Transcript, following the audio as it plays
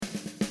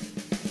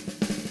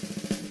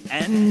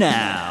And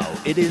now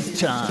it is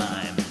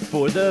time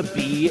for the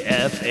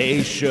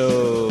BFA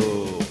show.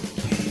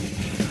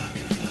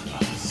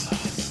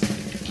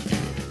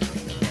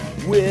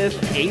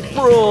 With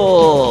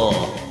April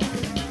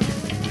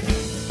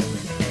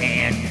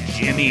and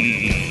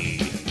Jimmy.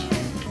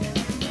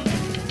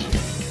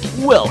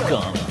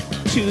 Welcome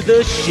to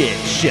the shit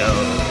show.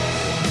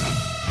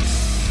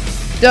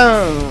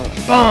 Dum,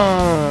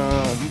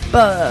 bum,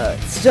 butt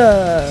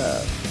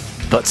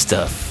stuff. Butt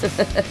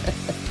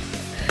stuff.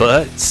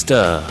 Butt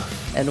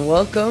stuff. And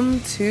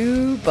welcome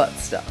to Butt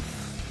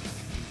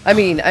Stuff. I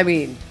mean,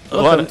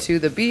 welcome to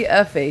the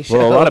BFA show.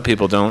 Well, a lot of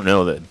people don't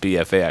know that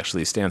BFA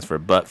actually stands for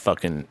butt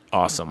fucking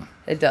awesome.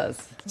 It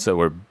does. So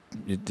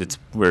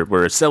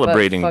we're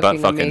celebrating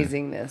butt fucking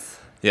amazingness.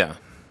 Yeah.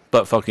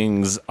 Butt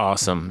fucking's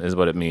awesome is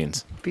what it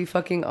means. Be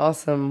fucking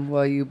awesome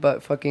while you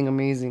butt fucking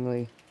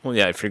amazingly. Well,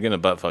 yeah, if you're going to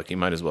butt fuck, you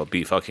might as well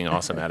be fucking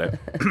awesome at it.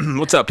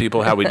 What's up,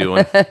 people? How we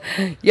doing?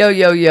 Yo,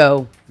 yo,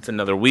 yo. It's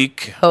another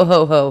week. Ho,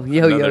 ho, ho.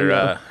 Yo, yo,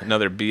 yo.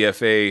 Another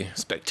BFA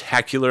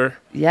spectacular.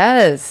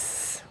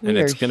 Yes. And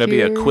it's going to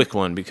be a quick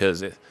one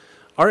because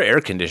our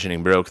air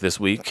conditioning broke this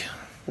week.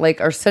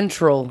 Like our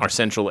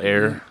central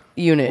air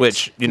unit.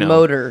 Which,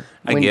 motor.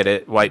 I get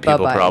it. White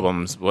people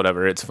problems,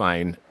 whatever. It's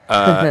fine.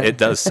 It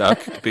does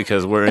suck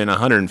because we're in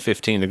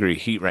 115-degree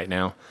heat right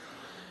now.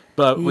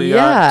 But we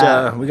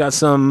got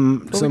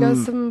some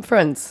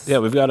friends. Yeah,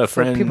 we've got a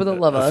friend, people that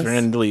love us.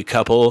 Friendly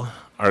couple,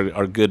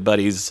 our good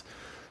buddies,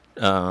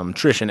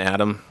 Trish and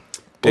Adam.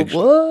 Big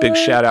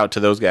shout out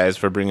to those guys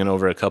for bringing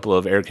over a couple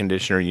of air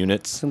conditioner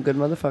units. Some good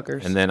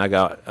motherfuckers. And then I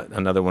got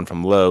another one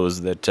from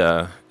Lowe's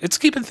that it's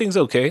keeping things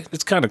okay.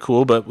 It's kind of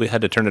cool, but we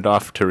had to turn it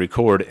off to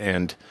record,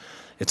 and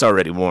it's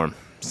already warm.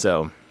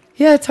 So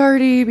yeah, it's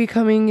already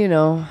becoming,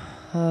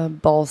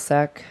 ball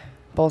sack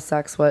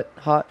sweat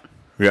hot.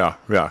 Yeah.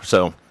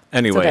 So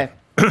anyway,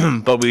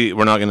 okay. But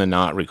we're not going to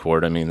not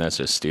record. I mean, that's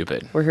just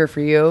stupid. We're here for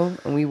you,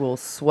 and we will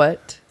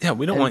sweat. Yeah,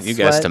 we don't want you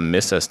guys to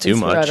miss us too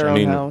much. I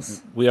mean,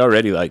 we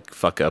already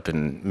fuck up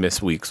and miss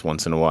weeks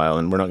once in a while,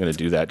 and we're not going to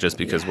do that just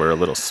because we're a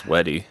little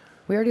sweaty.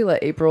 We already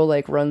let April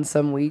run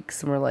some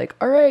weeks, and we're like,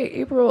 all right,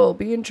 April,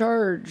 be in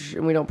charge,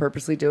 and we don't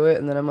purposely do it,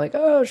 and then I'm like,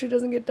 oh, she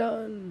doesn't get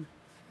done.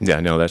 Yeah,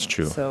 no, that's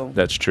true. So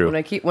that's true.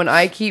 When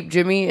I keep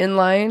Jimmy in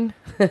line,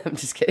 I'm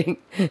just kidding.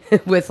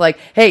 With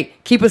hey,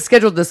 keep us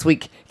scheduled this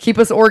week. Keep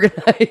us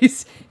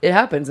organized. It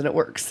happens and it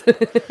works.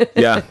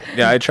 yeah,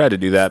 I try to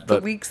do that,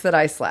 but the weeks that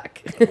I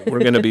slack. We're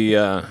gonna be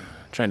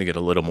trying to get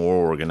a little more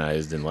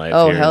organized in life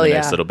here in the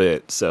next little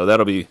bit. So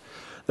that'll be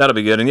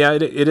good. And yeah,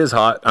 it is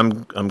hot.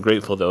 I'm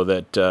grateful though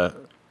that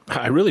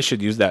I really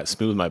should use that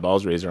Smooth My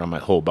Balls razor on my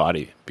whole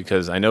body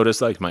because I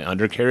noticed my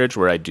undercarriage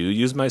where I do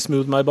use my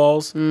Smooth My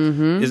Balls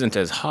isn't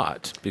as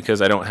hot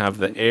because I don't have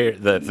the air,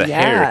 the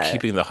hair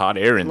keeping the hot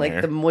air in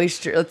there. The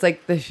moisture, it's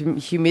the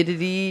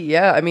humidity.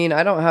 Yeah, I mean,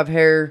 I don't have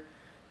hair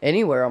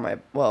anywhere on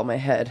my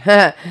head.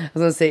 I was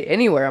going to say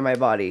anywhere on my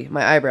body,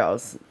 my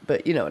eyebrows,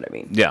 but you know what I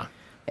mean. Yeah.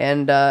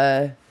 And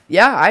I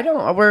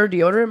wear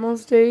deodorant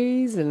most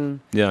days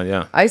and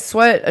yeah. I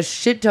sweat a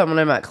shit ton when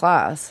I'm at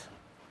class.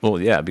 Well,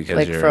 yeah,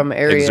 because you're from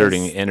areas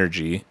exerting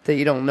energy that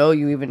you don't know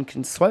you even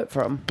can sweat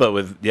from. But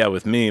with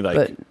me,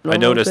 I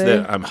noticed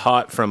that I'm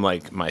hot from my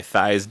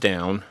thighs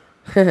down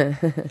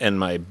and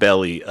my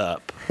belly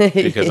up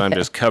because I'm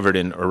just covered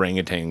in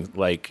orangutan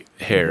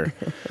hair.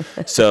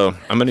 So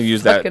I'm gonna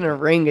use that. Fucking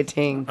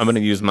orangutan. I'm gonna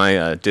use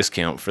my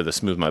discount for the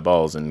Smooth My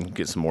Balls and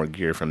get some more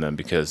gear from them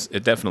because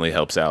it definitely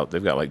helps out.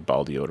 They've got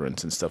ball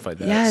deodorants and stuff like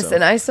that. Yes, so.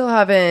 And I still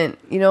haven't,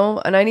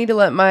 and I need to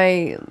let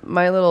my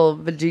little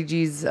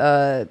vajiji's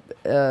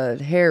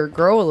hair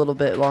grow a little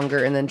bit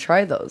longer and then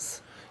try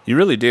those. You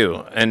really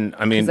do. And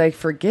I mean, because I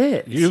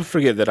forget. You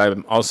forget that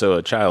I'm also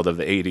a child of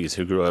the 80s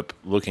who grew up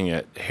looking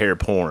at hair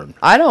porn.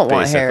 I don't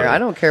want hair. I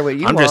don't care what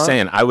you want. I'm just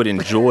saying, I would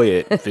enjoy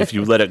it if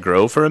you let it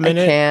grow for a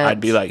minute. I'd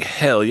be like,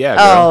 hell yeah,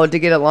 girl. Oh, to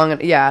get it long.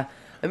 Yeah.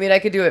 I mean, I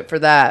could do it for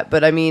that.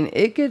 But I mean,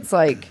 it gets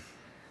 4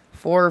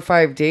 or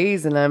 5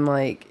 days and I'm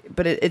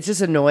but it's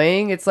just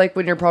annoying. It's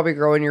when you're probably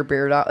growing your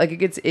beard out. It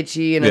gets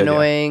itchy and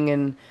annoying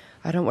and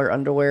I don't wear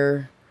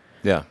underwear.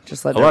 Yeah.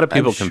 Just a lot of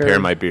people compare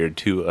my beard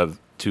to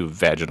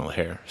vaginal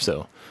hair.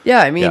 So yeah,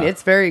 I mean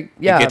it's very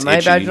my itchy.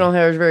 Vaginal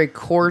hair is very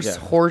coarse,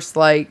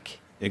 horse-like.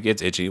 It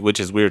gets itchy, which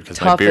is weird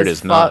because my beard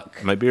is not.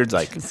 My beard's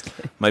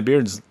my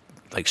beard's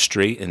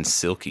straight and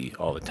silky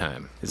all the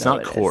time. It's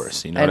not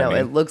coarse. You know. I know. What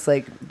I mean? It looks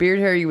like beard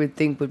hair. You would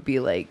think would be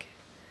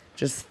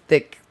just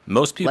thick.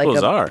 Most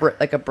people's are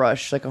like a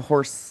brush, like a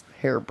horse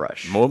hair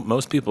brush.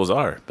 Most people's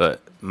are, but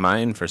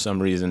mine for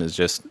some reason is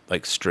just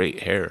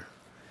straight hair.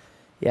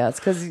 Yeah,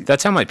 it's because...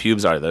 That's how my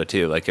pubes are, though,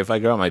 too. If I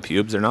grow out my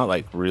pubes, they're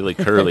not, really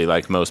curly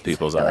like most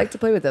people's are. I like to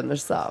play with them. They're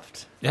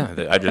soft.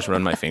 Yeah, I just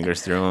run my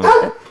fingers through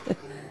them.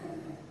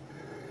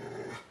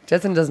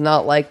 Jetson does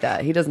not like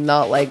that. He does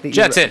not like that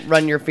you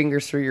run your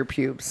fingers through your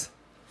pubes.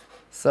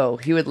 So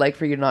he would like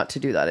for you not to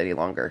do that any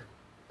longer.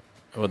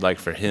 I would like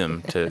for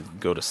him to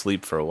go to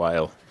sleep for a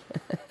while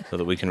so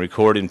that we can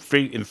record in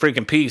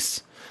freaking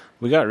peace.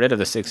 We got rid of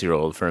the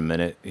 6-year-old for a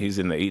minute. He's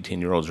in the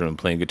 18-year-old's room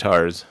playing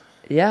guitars.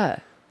 Yeah,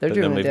 they're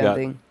doing the damn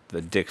thing.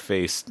 the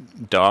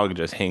dick-faced dog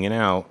just hanging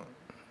out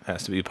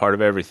has to be part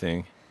of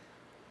everything.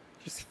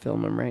 Just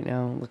film him right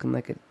now, looking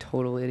like a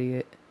total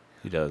idiot.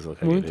 He does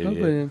look like an idiot.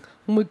 Happening?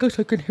 Oh my gosh,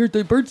 I can hear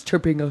the birds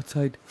chirping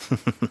outside.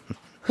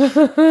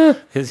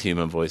 His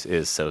human voice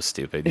is so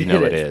stupid. You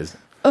know it is.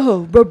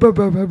 Oh,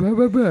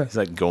 He's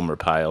like Gomer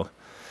Pyle.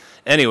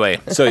 Anyway,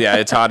 so yeah,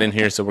 it's hot in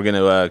here, so we're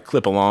gonna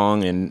clip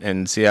along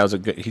and see how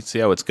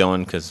it's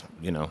going, because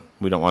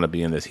we don't want to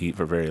be in this heat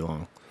for very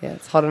long. Yeah,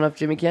 it's hot enough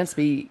Jimmy can't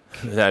speak.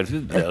 Yeah,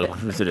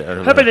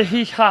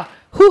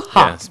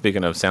 Hoo-ha.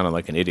 speaking of sounding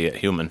like an idiot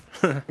human.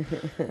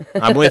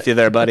 I'm with you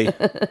there, buddy.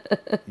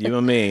 You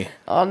and me.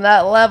 On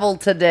that level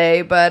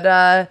today,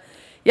 but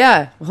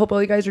yeah, I hope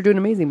all you guys are doing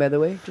amazing, by the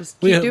way. Just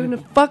keep doing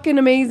fucking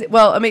amazing.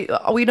 Well, I mean,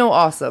 we know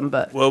awesome,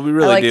 but well, we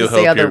really like do to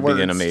say hope other you're words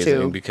being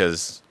amazing too.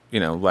 because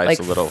life's Like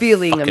a little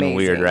feeling fucking amazing.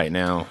 weird right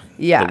now.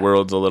 Yeah. The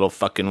world's a little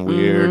fucking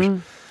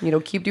weird.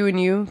 Keep doing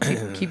you.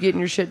 Keep getting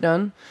your shit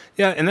done.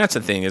 Yeah, and that's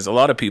the thing is a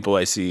lot of people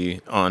I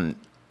see on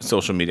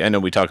social media. I know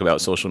we talk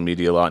about social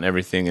media a lot and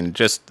everything, and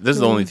just this is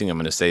the only thing I'm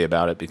going to say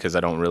about it because I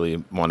don't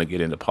really want to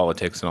get into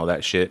politics and all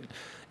that shit.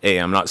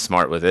 I'm not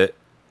smart with it.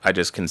 I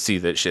just can see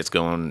that shit's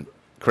going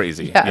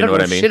crazy. Yeah, I don't know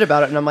I mean? shit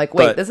about it, and I'm like,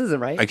 wait, But this isn't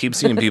right. I keep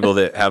seeing people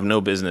that have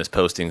no business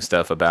posting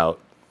stuff about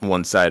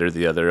one side or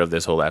the other of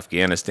this whole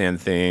Afghanistan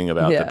thing,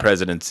 about the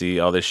presidency,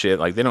 all this shit.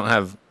 Like they don't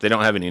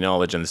have any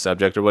knowledge in the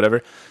subject or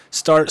whatever.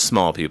 Start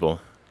small,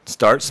 people.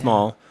 Start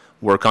small.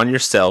 Work on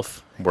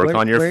yourself. Work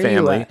on your where are you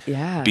family. at?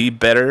 Yeah. Be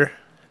better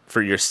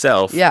for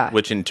yourself, Yeah.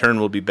 which in turn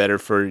will be better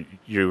for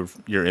your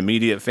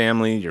immediate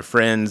family, your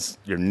friends,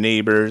 your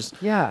neighbors,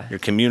 Yeah. your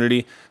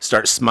community.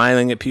 Start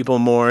smiling at people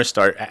more.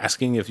 Start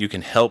asking if you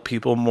can help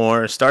people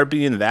more. Start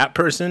being that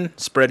person,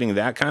 spreading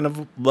that kind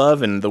of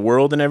love in the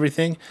world and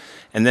everything.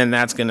 And then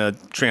that's going to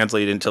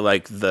translate into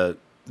like the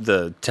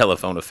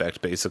telephone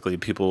effect. Basically,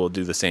 people will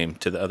do the same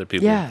to the other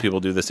people. Yeah. People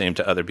do the same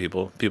to other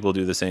people. People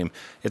do the same.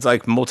 It's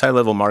like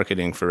multi-level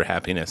marketing for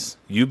happiness.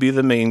 You be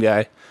the main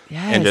guy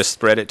and just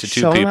spread it to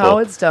two Show 'em people. how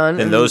it's done.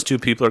 Then those two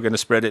people are going to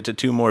spread it to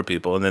two more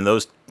people. And then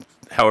those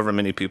however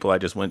many people I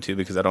just went to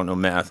because I don't know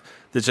math,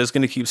 that's just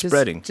going to keep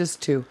spreading.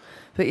 Just two.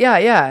 But yeah.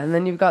 And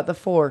then you've got the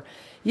 4.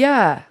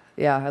 Yeah.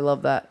 Yeah, I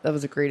love that. That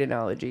was a great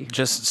analogy.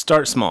 Just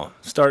start small.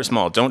 Start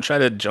small. Don't try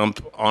to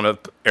jump on an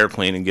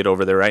airplane and get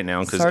over there right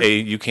now because A,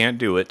 you can't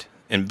do it,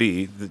 and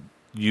B,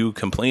 you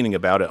complaining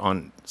about it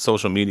on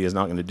social media is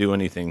not going to do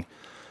anything.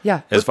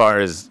 Yeah. As far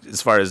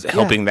as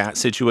helping that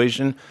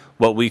situation,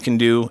 what we can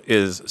do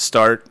is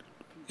start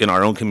in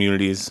our own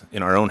communities,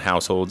 in our own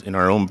households, in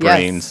our own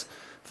brains.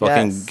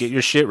 Fucking get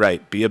your shit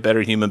right. Be a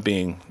better human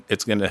being.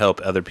 It's going to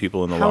help other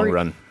people in the long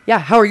run. Yeah.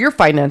 How are your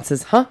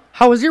finances, huh?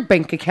 How is your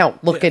bank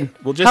account looking?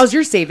 Well, how's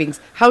your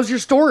savings? How's your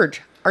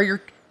storage? Are your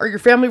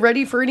family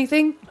ready for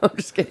anything? I'm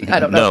just kidding.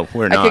 I don't know. No,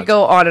 we're not. I could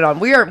go on and on.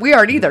 We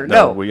aren't either.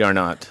 No, we are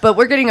not. But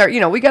we're getting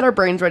we got our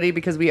brains ready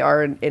because we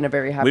are in a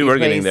very happy place. We were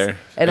getting there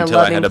and until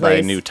a I had to buy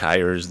place. new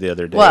tires the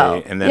other day,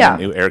 Well, and then a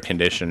new air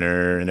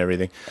conditioner and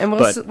everything. And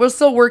we're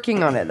still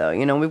working on it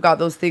though. We've got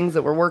those things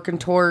that we're working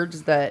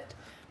towards, that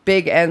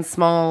big and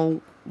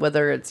small.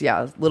 Whether it's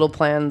little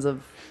plans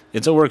of.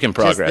 It's a work in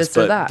progress, this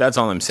or but that. that's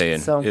all I'm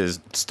saying is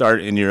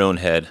start in your own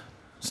head.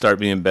 Start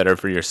being better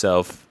for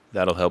yourself.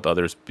 That'll help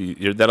others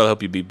that'll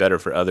help you be better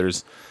for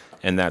others,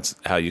 and that's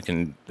how you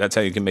can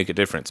make a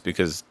difference.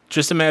 Because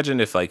just imagine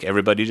if like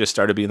everybody just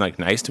started being like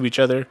nice to each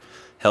other,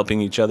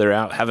 helping each other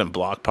out, having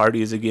block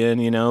parties again,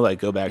 like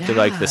go back to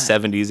like the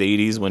 70s,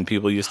 80s when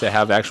people used to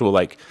have actual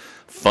like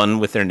fun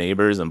with their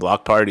neighbors and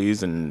block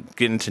parties and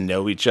getting to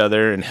know each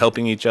other and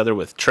helping each other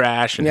with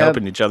trash and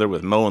helping each other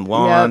with mowing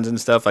lawns and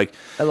stuff. Like,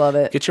 I love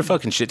it. Get your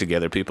fucking shit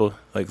together, people.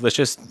 Like, let's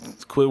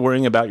just quit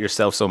worrying about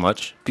yourself so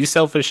much. Be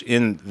selfish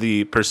in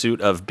the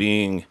pursuit of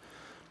being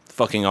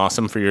fucking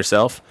awesome for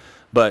yourself,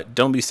 but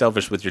don't be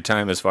selfish with your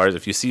time. As far as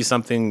if you see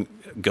something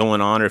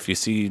going on or if you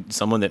see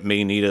someone that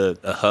may need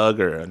a hug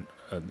or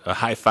a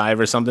high five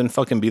or something,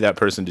 fucking be that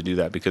person to do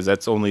that, because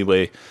that's the only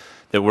way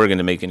that we're going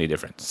to make any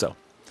difference. So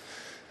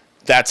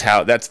that's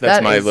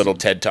my little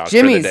TED Talk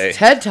Jimmy's for the day.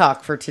 TED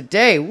Talk for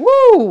today.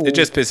 Woo! It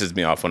just pisses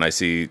me off when I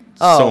see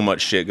so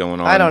much shit going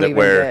on. I don't even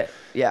get it.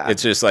 Yeah.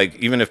 It's just like,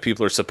 even if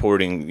people are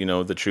supporting,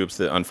 the troops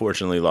that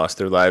unfortunately lost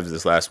their lives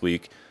this last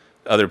week,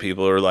 other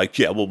people are like,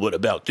 yeah, well, what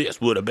about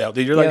this? What about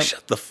this? You're like,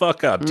 shut the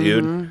fuck up,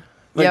 dude.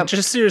 Like,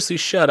 just seriously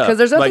shut up. Because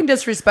there's nothing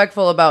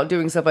disrespectful about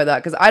doing stuff like that,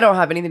 because I don't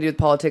have anything to do with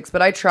politics,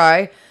 but I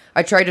try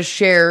to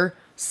share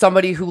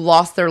somebody who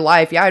lost their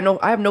life. Yeah,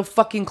 I have no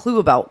fucking clue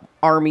about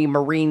Army,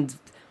 Marines,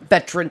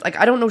 veterans. Like,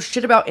 I don't know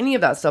shit about any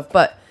of that stuff,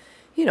 but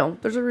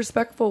there's a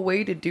respectful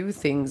way to do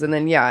things. And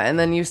then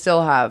you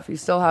still have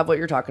what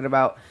you're talking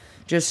about,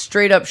 just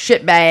straight up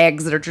shit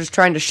bags that are just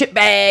trying to shit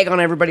bag on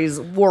everybody's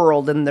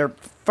world, and they're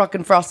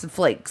fucking Frosted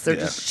Flakes. They're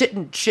just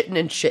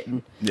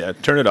shitting. Yeah,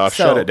 turn it off,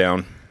 shut it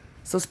down.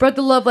 So spread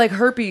the love like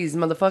herpes,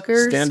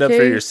 motherfuckers. Stand up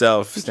for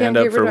yourself. Stand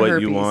up for what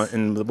herpes. you want,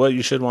 and what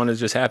you should want is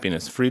just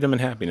happiness, freedom,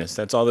 and happiness.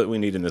 That's all that we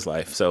need in this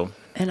life. So.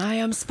 And I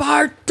am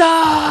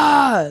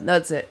Sparta.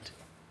 That's it.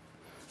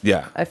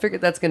 Yeah. I figured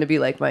that's going to be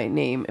like my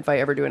name if I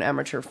ever do an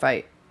amateur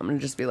fight. I'm gonna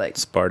just be like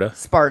Sparta.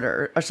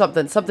 or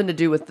something to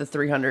do with the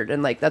 300,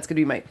 and like that's gonna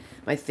be my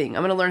thing.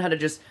 I'm gonna learn how to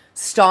just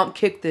stomp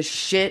kick this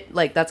shit.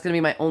 Like that's gonna be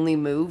my only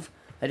move.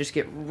 I just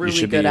get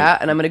really good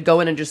at, and I'm gonna go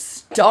in and just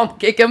stomp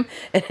kick him.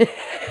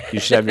 You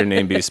should have your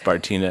name be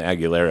Spartina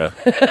Aguilera.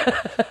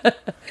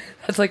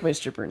 That's like my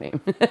stripper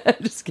name.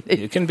 Just kidding.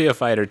 You can be a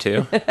fighter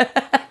too.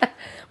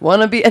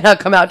 Wanna be, and I'll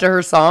come out to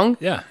her song.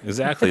 Yeah,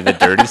 exactly. The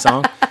dirty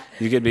song.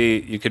 You could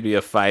be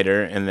a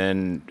fighter, and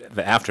then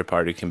the after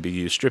party can be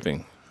you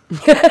stripping.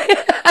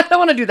 I don't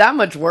want to do that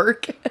much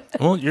work.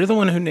 Well, you're the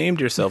one who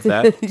named yourself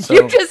that. So,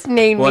 You just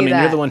named me well, I mean,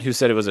 that. you're the one who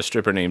said it was a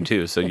stripper name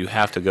too, so you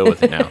have to go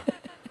with it now.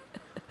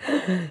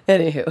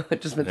 Anywho,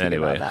 just been thinking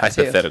Anyway, about that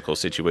hypothetical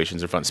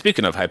situations are fun.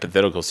 Speaking of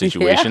hypothetical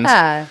situations,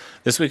 Yeah.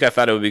 this week I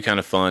thought it would be kind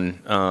of fun.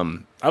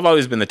 I've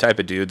always been the type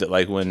of dude that,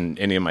 like, when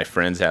any of my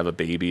friends have a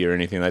baby or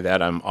anything like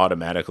that, I'm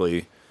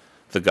automatically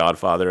the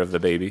godfather of the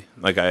baby.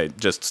 Like, I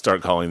just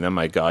start calling them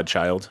my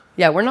godchild.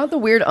 Yeah, we're not the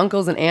weird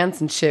uncles and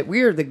aunts and shit.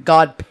 We are the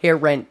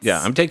godparents. Yeah,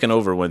 I'm taking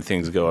over when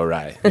things go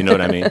awry. You know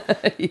what I mean?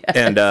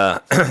 And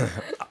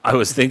I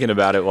was thinking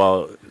about it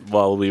while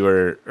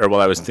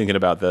I was thinking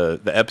about the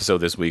episode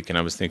this week, and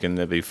I was thinking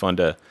that'd be fun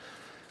to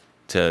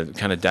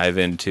kind of dive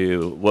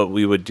into what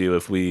we would do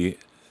if we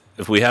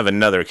have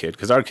another kid,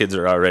 because our kids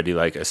are already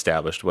like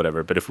established,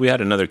 whatever. But if we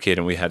had another kid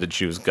and we had to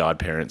choose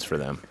godparents for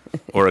them,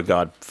 or a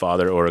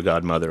godfather or a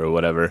godmother or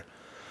whatever,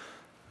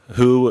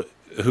 who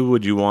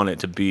would you want it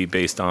to be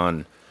based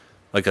on,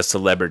 like a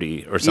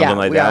celebrity or something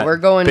like that? Yeah, we're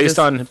going based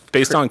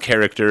on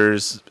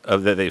characters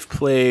that they've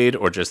played,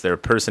 or just their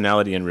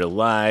personality in real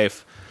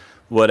life,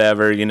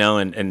 whatever, you know.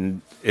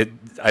 And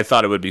I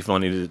thought it would be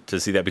funny to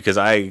see that, because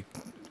I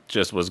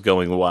just was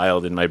going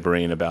wild in my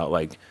brain about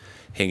like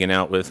hanging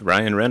out with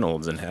Ryan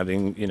Reynolds and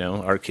having, you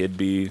know, our kid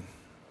be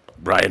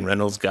Ryan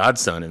Reynolds'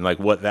 godson, and like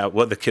what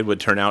the kid would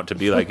turn out to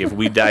be like if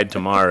we died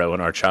tomorrow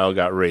and our child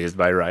got raised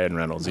by Ryan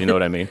Reynolds. You know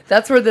what I mean?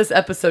 That's where this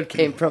episode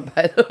came from,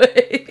 by the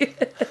way.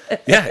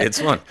 Yeah, it's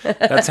fun.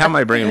 That's how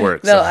my brain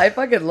works. No, I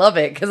fucking love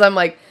it, because I'm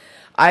like,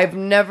 I've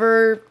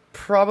never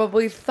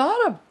probably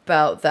thought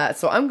about that,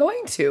 so I'm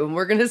going to, and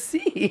we're gonna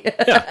see.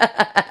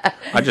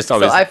 I just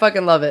always, So I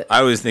fucking love it. I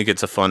always think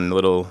it's a fun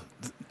little.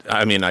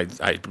 I mean, I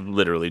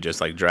literally just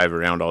like drive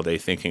around all day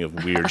thinking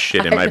of weird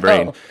shit in my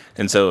brain.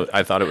 And so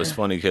I thought it was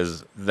funny,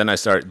 because then I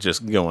start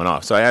just going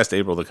off. So I asked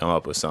April to come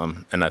up with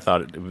some, and I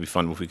thought it would be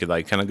fun if we could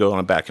like kind of go on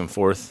a back and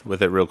forth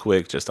with it real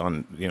quick, just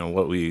on, you know,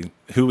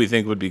 who we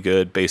think would be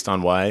good based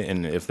on why,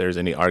 and if there's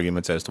any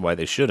arguments as to why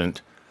they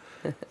shouldn't,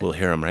 we'll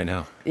hear them right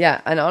now.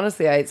 Yeah, and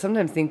honestly, I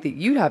sometimes think that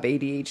you'd have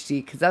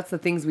ADHD, because that's the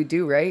things we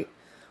do, right?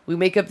 We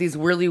make up these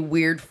really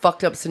weird,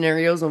 fucked up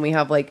scenarios when we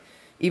have like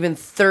even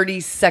 30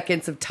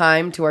 seconds of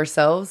time to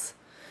ourselves.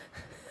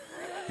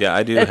 Yeah,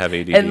 I do have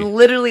ADD. And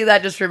literally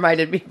that just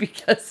reminded me,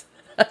 because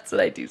that's what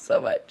I do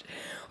so much.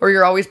 Or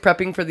you're always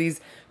prepping for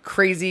these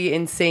crazy,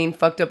 insane,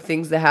 fucked up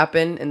things that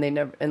happen, and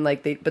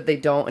but they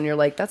don't, and you're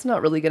like, that's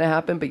not really gonna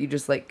happen, but you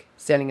just like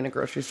standing in a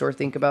grocery store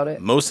think about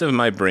it. Most of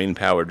my brain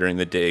power during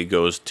the day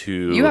goes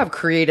to... You have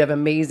creative,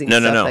 amazing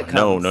stuff that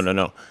comes.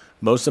 No.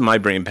 Most of my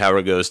brain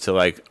power goes to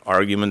like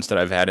arguments that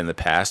I've had in the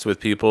past with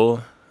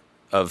people,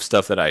 of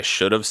stuff that I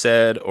should have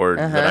said, or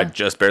that I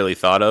just barely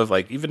thought of.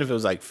 Like, even if it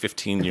was like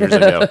 15 years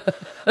ago,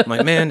 I'm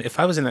like, man, if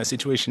I was in that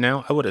situation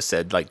now, I would have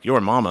said like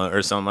your mama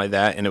or something like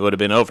that, and it would have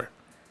been over.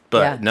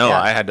 But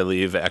I had to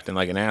leave acting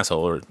like an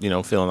asshole, or, you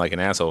know, feeling like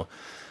an asshole.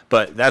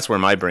 But that's where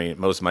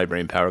most of my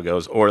brain power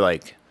goes. Or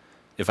like,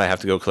 if I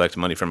have to go collect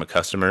money from a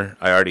customer,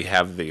 I already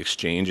have the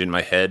exchange in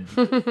my head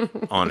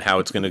on how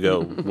it's going to go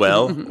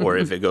well, or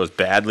if it goes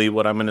badly,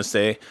 what I'm going to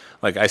say.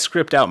 Like, I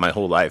script out my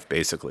whole life,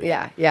 basically.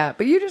 Yeah.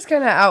 But you just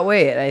kind of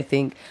outweigh it, I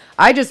think.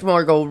 I just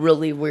more go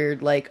really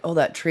weird, like, oh,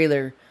 that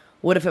trailer.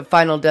 What if at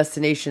Final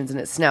Destinations and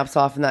it snaps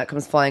off and that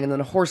comes flying, and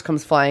then a horse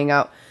comes flying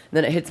out, and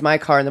then it hits my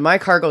car, and then my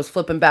car goes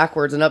flipping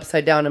backwards and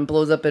upside down and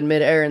blows up in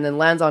midair and then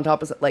lands on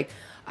top of like.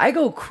 I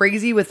go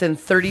crazy within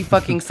 30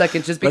 fucking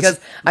seconds just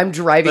because I'm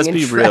driving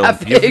in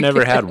traffic. Real. You've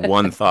never had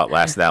one thought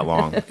last that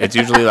long. It's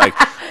usually like,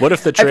 what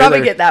if the trailer... I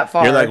probably get that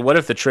far. You're like, what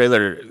if the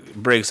trailer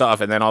breaks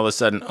off, and then all of a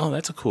sudden, oh,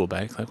 that's a cool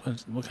bike. Like,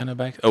 what kind of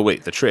bike? Oh,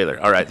 wait, the trailer.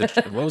 All right,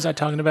 what was I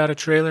talking about, a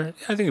trailer?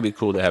 Yeah, I think it'd be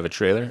cool to have a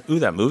trailer. Ooh,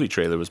 that movie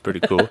trailer was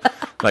pretty cool.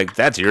 Like,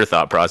 that's your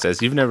thought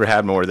process. You've never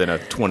had more than a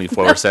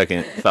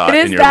 24-second thought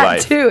in your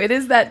life. It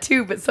is that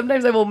too, but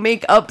sometimes I will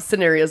make up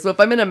scenarios. So if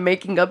I'm in a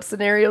making up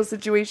scenario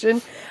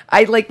situation,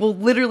 I like will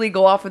literally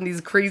go off in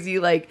these crazy,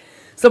 like,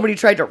 somebody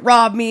tried to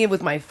rob me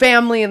with my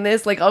family and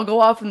this, like, I'll go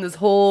off in this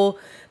whole,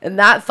 and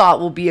that thought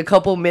will be a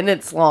couple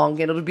minutes long,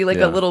 and it'll be like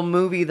a little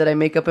movie that I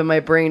make up in my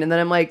brain, and then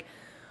I'm like,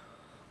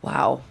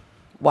 wow.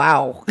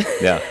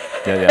 Yeah.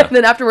 And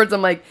then afterwards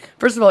I'm like,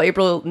 first of all,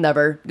 April,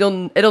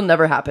 it'll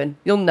never happen.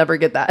 You'll never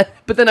get that.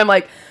 But then I'm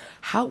like,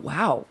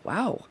 wow.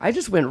 I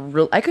just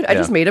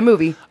made a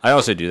movie. I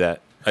also do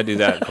that. I do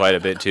that quite a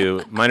bit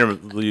too. Mine are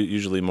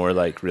usually more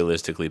like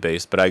realistically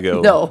based, but I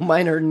go... No,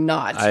 mine are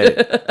not.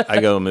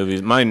 I go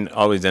movies. Mine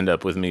always end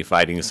up with me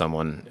fighting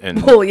someone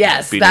and well,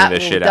 yes, beating that the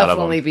will shit out of them.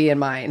 definitely be in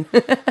mine.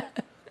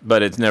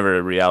 But it's never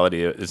a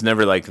reality. It's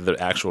never like the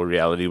actual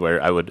reality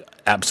where I would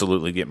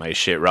absolutely get my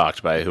shit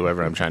rocked by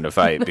whoever I'm trying to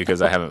fight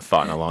because I haven't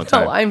fought in a long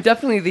time. No, I'm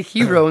definitely the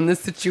hero in this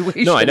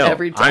situation. No, I know.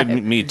 Every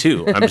time. Me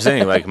too. I'm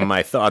saying like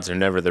my thoughts are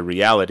never the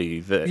reality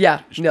that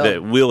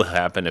that will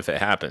happen if it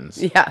happens.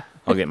 Yeah.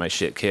 I'll get my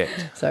shit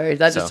kicked. Sorry,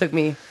 that just took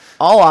me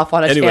all off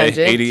on a tangent.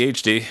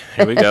 ADHD.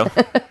 Here we go.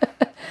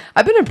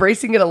 I've been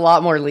embracing it a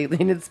lot more lately,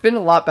 and it's been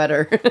a lot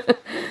better.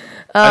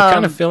 I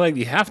kind of feel like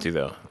you have to,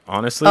 though.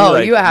 Honestly, oh,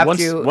 like, you have once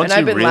to. Once and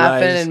I've been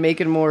laughing realize, and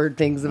making more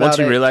things about it. once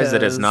you realize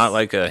that it's 'cause- not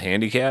like a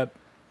handicap,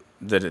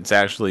 that it's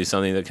actually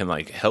something that can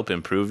like help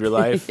improve your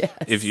life Yes.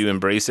 if you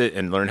embrace it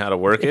and learn how to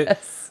work it.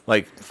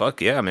 Like,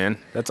 fuck yeah, man,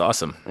 that's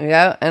awesome.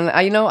 Yeah, and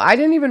I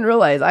didn't even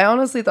realize. I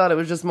honestly thought it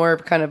was just more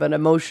of kind of an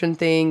emotion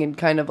thing and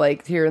kind of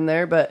like here and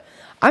there, but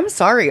I'm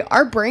sorry,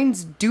 our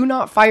brains do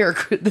not fire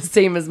the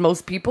same as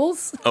most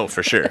people's. Oh,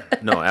 for sure.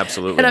 No,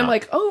 absolutely. And I'm not.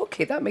 like, oh,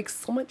 okay, that makes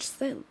so much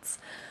sense.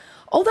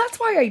 Oh, that's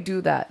why I do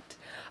that.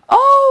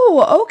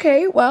 Oh,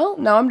 okay. Well,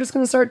 now I'm just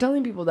going to start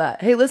telling people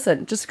that. Hey,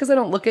 listen, just because I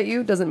don't look at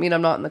you doesn't mean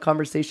I'm not in the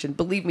conversation.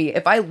 Believe me,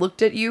 if I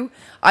looked at you,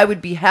 I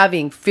would be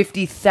having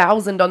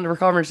 50,000 other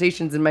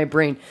conversations in my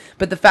brain.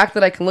 But the fact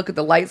that I can look at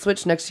the light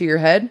switch next to your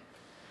head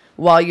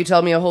while you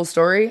tell me a whole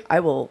story, I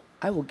will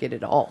get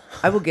it all.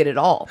 I will get it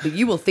all. But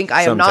you will think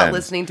I am not Sometimes.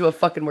 listening to a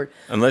fucking word.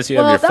 Unless you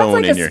have your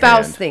phone in your That's like a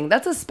spouse hand. thing.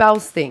 That's a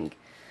spouse thing.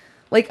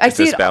 Like I It's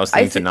see a it. spouse I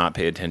thing see, to not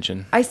pay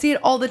attention. I see it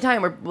all the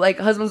time where like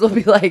husbands will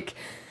be like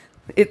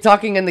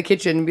talking in the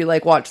kitchen and be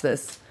like, watch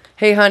this.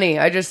 Hey honey,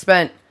 I just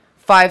spent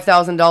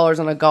 $5,000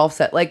 on a golf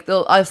set. Like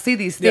I'll see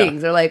these things. Yeah.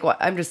 They're like, well,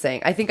 I'm just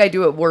saying. I think I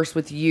do it worse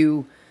with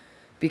you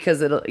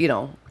because it'll,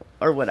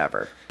 or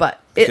whatever. But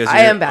Because I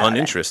am you're bad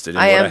uninterested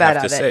in at it. I what am I bad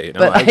have at to it. say. No,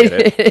 But I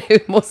get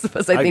it. most of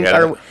us, I think, get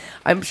are. it.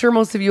 I'm sure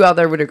most of you out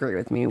there would agree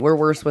with me. We're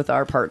worse with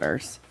our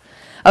partners.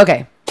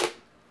 Okay.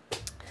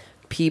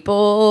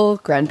 People,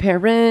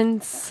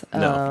 grandparents.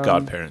 No,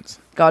 godparents.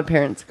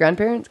 Godparents,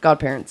 grandparents,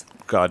 godparents.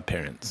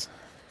 Godparents.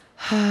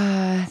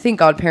 I think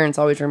godparents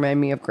always remind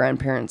me of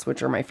grandparents,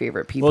 which are my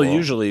favorite people. Well,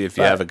 usually if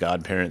you but- have a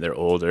godparent, they're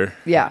older.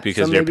 Yeah,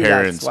 Because so your maybe that's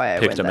parents why I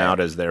picked went them there. out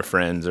as their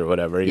friends or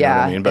whatever. You know yeah,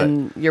 what I mean? But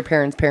and your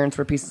parents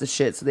were pieces of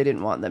shit, so they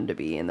didn't want them to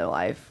be in their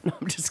life. No,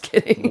 I'm just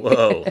kidding.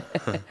 whoa.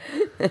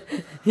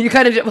 You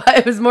kind of,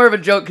 it was more of a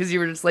joke because you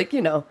were just like,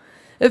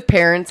 if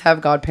parents have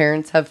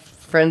godparents, have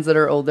friends that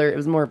are older, it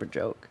was more of a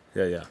joke.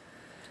 Yeah.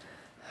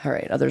 All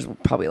right, others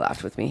probably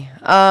laughed with me.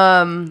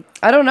 I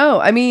don't know.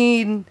 I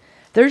mean,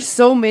 there's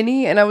so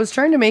many, and I was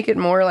trying to make it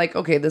more like,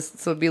 okay,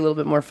 this would be a little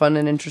bit more fun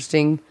and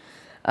interesting.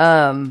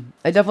 I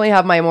definitely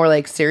have my more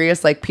like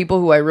serious, like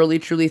people who I really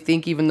truly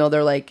think, even though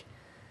they're like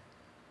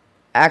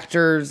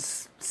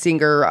actors,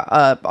 singer,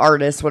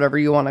 artists, whatever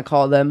you want to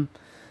call them,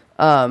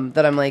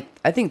 that I'm like,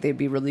 I think they'd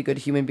be really good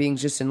human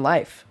beings just in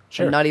life.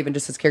 Sure. And not even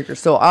just as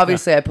characters. So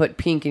obviously I put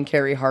Pink and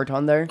Carrie Hart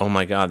on there. Oh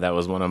my God, that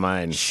was one of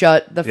mine.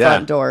 Shut the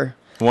front door.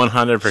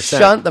 100%.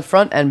 Shut the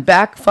front and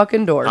back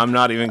fucking door. I'm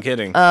not even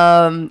kidding.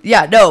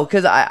 Yeah, no,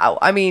 because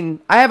I mean,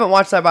 I haven't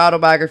watched that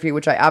autobiography,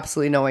 which I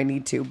absolutely know I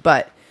need to,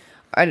 but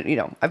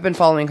I've been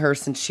following her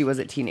since she was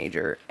a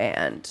teenager,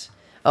 and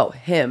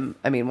him.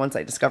 I mean, once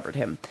I discovered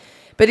him,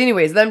 but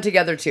anyways, them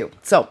together too.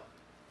 So,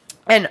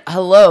 and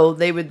hello,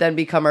 they would then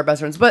become our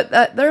best friends, but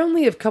they're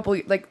only a couple.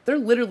 Like they're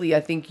literally,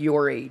 I think,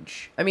 your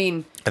age. I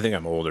mean, I think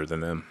I'm older than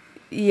them.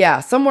 yeah,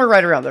 somewhere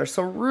right around there.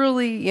 So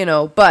really,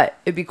 but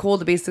it'd be cool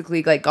to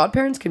basically like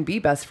godparents can be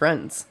best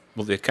friends.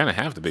 Well, they kind of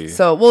have to be.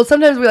 So,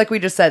 sometimes we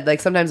just said, like,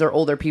 sometimes they're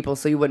older people,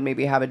 so you wouldn't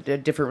maybe have a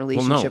different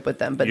relationship with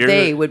them, but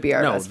they would be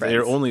our best friends.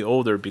 They're only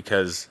older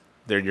because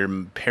they're your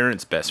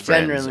parents' best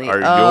friends. Generally. Are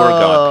your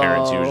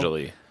godparents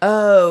usually.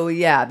 Oh,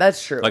 yeah,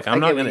 that's true. Like, I'm I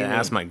not get what going to you mean.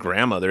 ask my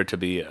grandmother to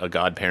be a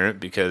godparent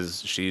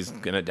because she's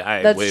going to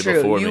die That's way true.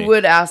 before You me.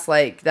 would ask,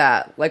 like,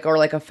 that, like, or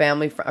like a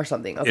family or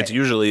something. Okay. It's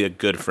usually a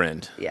good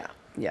friend. Yeah.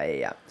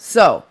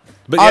 So,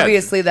 But yeah,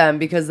 obviously them,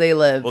 because they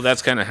live. Well,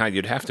 that's kind of how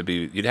you'd have to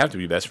be. You'd have to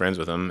be best friends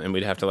with them, and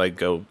we'd have to like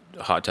go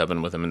hot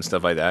tubbing with them and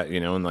stuff like that,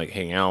 and like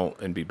hang out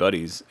and be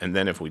buddies. And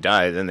then if we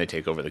die, then they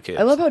take over the kids.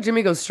 I love how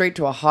Jimmy goes straight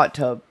to a hot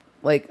tub.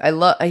 Like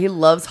he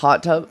loves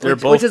hot tub. They're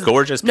which both is,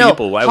 gorgeous no,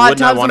 people. Why hot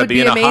wouldn't I tubs want to would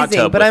be in a hot amazing,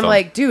 tub But with I'm them?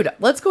 like, dude,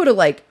 let's go to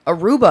like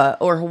Aruba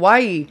or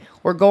Hawaii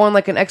or go on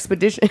like an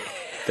expedition.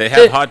 They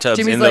have hot tubs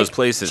Jimmy's in like, those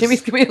places.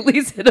 Jimmy's can we at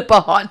least hit up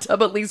a hot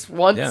tub at least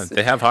once? Yeah,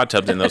 they have hot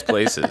tubs in those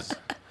places.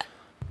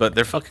 But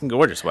they're fucking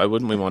gorgeous. Why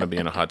wouldn't we want to be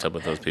in a hot tub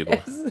with those people?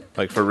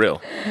 Like for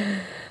real.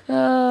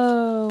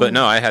 Oh. But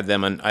no, I had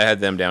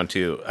them down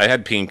too. I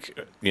had Pink,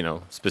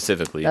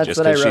 specifically That's just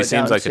what I because she wrote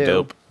seems down, like too. a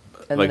dope.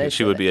 And then I Like she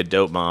said would it. be a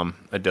dope mom,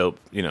 a dope,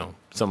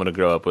 someone to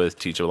grow up with,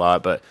 teach a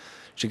lot. But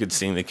she could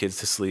sing the kids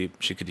to sleep.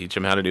 She could teach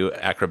them how to do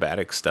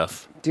acrobatic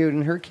stuff. Dude,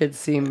 and her kids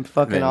seem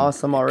fucking Then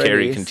awesome already.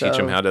 Carrie can teach so-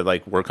 them how to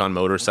like work on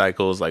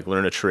motorcycles, like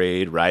learn a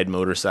trade, ride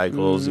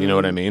motorcycles. You know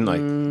what I mean?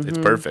 Like it's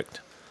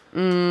perfect.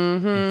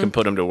 Mm-hmm. You can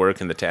put them to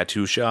work in the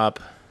tattoo shop.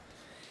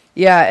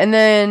 Yeah, and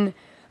then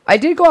I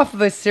did go off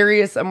of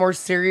a more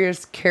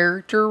serious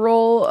character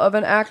role of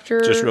an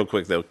actor. Just real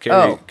quick though,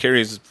 Oh.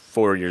 Carrie's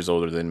 4 years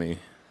older than me.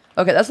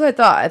 Okay, that's what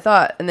I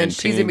thought. And then And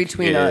she's in Pink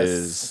between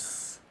is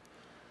us.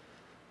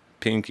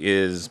 Pink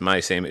is my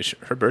same age.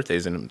 Her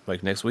birthday's in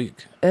like next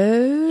week.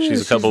 Oh,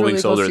 She's a couple really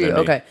weeks close older to you. than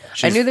me. Okay,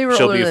 I knew they were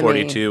She'll older be than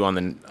 42 on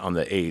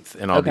the 8th,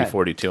 and I'll be Okay.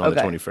 42 on the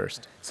Okay.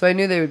 21st. So I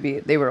knew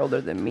they were older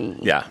than me.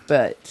 Yeah.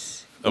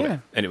 But Okay. yeah.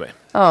 Anyway,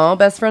 Oh,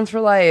 best friends for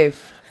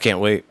life. can't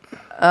wait.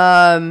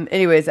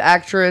 Anyways,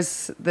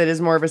 actress that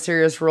is more of a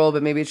serious role,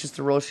 but maybe it's just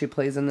the role she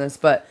plays in this.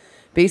 But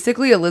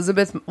basically,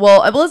 Elizabeth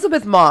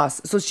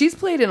Moss. So she's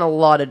played in a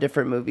lot of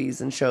different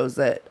movies and shows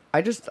that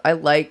I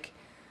like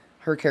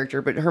her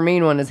character, but her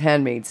main one is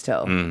Handmaid's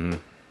Tale. Mm-hmm.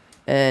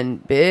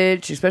 And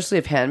bitch, especially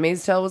if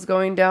Handmaid's Tale was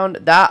going down,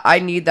 that I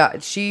need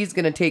that. She's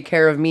gonna take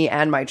care of me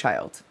and my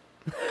child.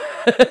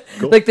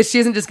 Cool. Like that, she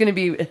isn't just gonna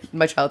be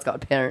my child's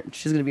godparent.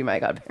 She's gonna be my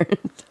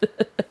godparent.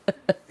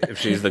 If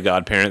she's the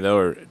godparent, though,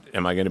 or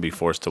am I going to be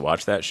forced to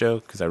watch that show?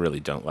 Because I really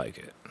don't like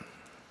it.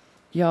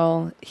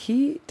 Y'all,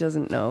 he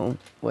doesn't know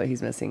what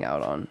he's missing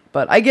out on.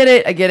 But I get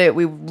it.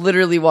 We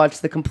literally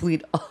watched the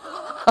complete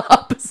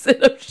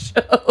opposite of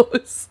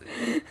shows.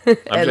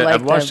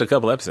 I've watched a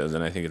couple episodes,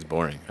 and I think it's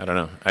boring. I don't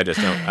know. I don't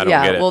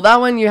yeah, get it. well, that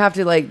one you have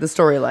to like the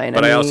storyline.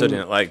 But I also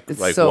didn't like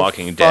it's so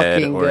Walking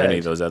Dead fucking or any good.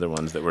 of those other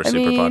ones that were I super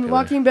mean, popular.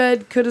 Walking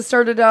Dead could have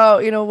started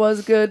out,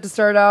 was good to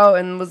start out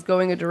and was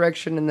going a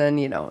direction, and then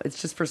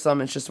it's just for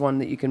some, it's just one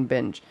that you can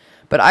binge.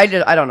 But I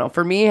don't know.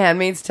 For me,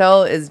 Handmaid's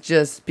Tale is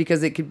just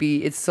because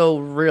it's so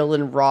real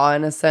and raw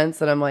in a sense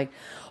that I'm like,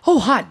 oh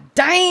hot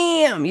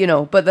damn,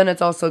 But then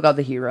it's also got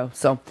the hero,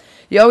 so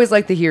you always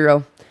like the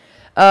hero.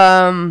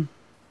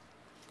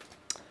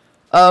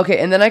 Okay,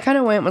 and then I kind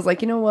of was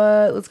like, you know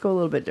what? Let's go a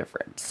little bit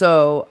different.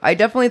 So I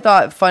definitely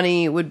thought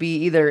funny would be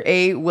either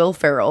Will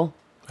Ferrell.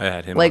 I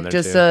had him on Like there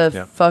just too. a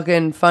Yeah.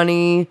 fucking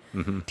funny,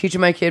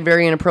 teaching my kid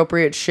very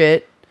inappropriate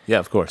shit. Yeah,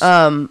 of course.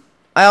 I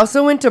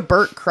also went to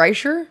Bert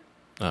Kreischer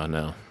oh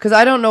no. because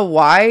I don't know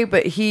why,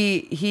 but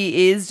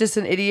he is just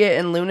an idiot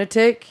and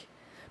lunatic.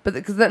 But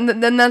because then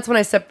that's when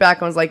I stepped back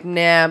and was like,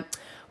 nah,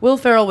 Will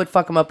Ferrell would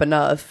fuck him up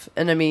enough,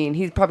 and I mean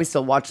he'd probably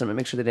still watch them and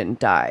make sure they didn't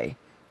die.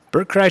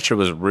 Bert Kreischer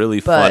was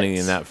really But- funny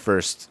in that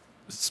first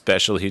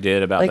special he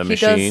did about Like the he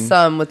machine. does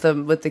some with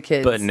the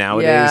kids, But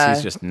nowadays Yeah.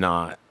 he's just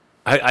not.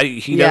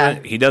 Yeah.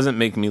 He doesn't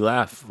make me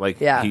laugh like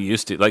Yeah. he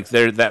used to. Like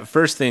that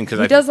first thing because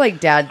he does like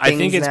dad I things.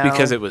 think it's now.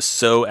 because it was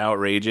so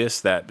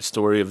outrageous, that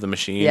story of the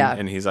machine, Yeah.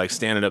 and he's like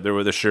standing up there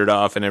with his shirt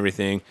off and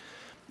everything.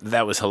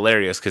 That was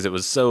hilarious because it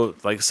was so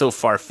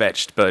far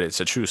fetched, but it's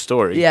a true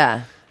story.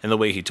 Yeah. And the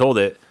way he told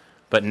it.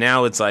 But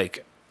now it's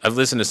like I've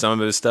listened to some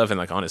of his stuff and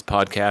like on his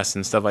podcast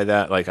and stuff like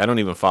that. Like I don't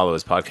even follow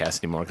his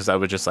podcast anymore because I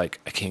was just like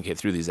I can't get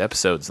through these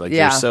episodes. Like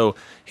Yeah. they're so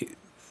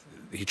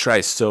he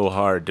tries so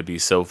hard to be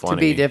so funny.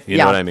 to be different. You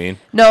know what I mean?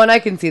 No, and I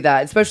can see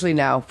that, especially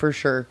now for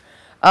sure.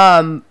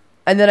 And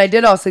then I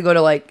did also go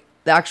to like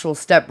the actual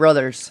Step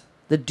Brothers,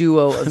 the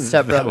duo of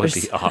Step That would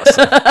Brothers, be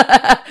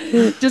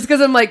awesome. just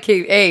because I'm like,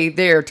 hey,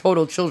 they're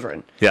total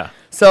children. Yeah.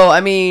 So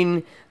I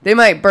mean, they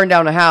might burn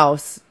down a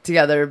house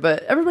together,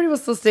 but everybody will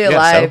still stay Yeah,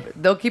 alive. so-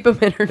 They'll keep them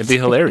entertained. It'd be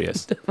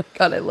hilarious. Oh my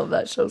god, I love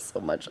that show so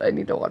much. I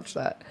need to watch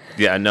that.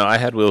 Yeah, no, I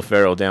had Will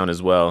Ferrell down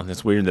as well.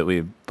 It's weird that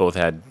we both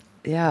had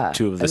Yeah,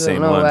 two of the I don't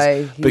same know ones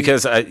why he-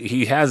 because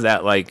he has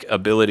that like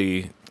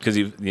ability because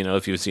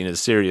if you've seen his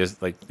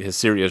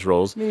serious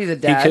roles, He's a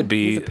dad. he could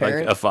be He's a like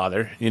parent. a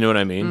father. You know what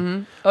I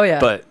mean? Oh yeah,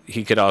 But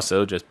he could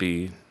also just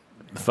be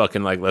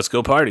fucking like let's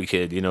go party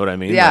kid. You know what I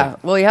mean? yeah.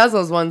 Like, Well, he has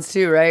those ones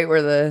too, right?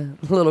 Where the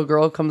little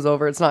girl comes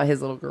over. It's not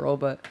his little girl,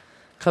 but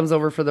comes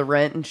over for the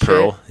rent and shit.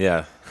 Pearl,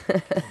 yeah,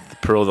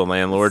 Pearl the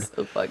landlord.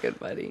 So fucking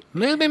funny.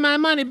 Give me my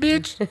money,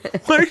 bitch.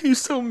 Why are you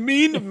so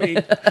mean to me?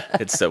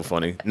 It's so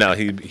funny. No,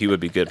 he would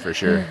be good for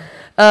sure.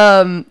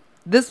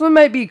 This one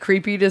might be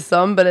creepy to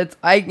some, but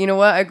you know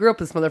what? I grew up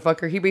with this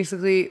motherfucker. He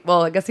basically,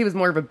 well, I guess he was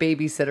more of a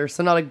babysitter,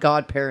 so not a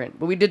godparent.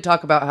 But we did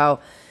talk about how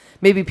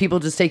maybe people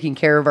just taking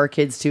care of our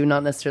kids too,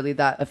 not necessarily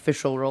that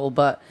official role,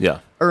 but Yeah,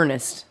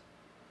 Ernest.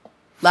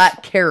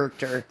 That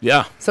character.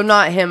 yeah. So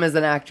not him as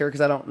an actor,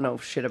 because I don't know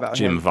shit about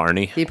Jim him.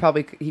 Varney. He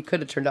could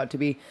have turned out to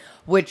be,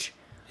 which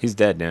He's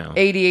dead now.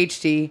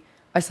 ADHD.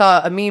 I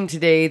saw a meme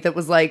today that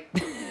was like,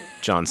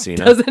 John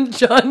Cena. doesn't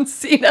John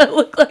Cena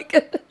look like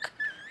it?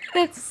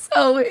 It's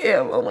so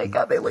him. Oh my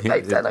god, they look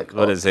identical.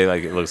 What does it say?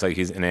 Like it looks like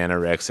he's an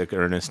anorexic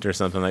Ernest or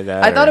something like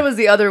that. I thought it was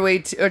the other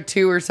way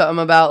or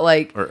something about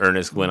like or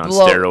Ernest went on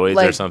steroids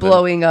like or something.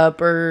 blowing up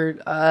or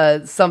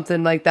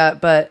something like that.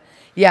 But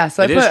yeah,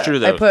 so It is true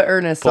though. I put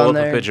Ernest Pull on up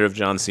there. a picture of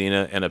John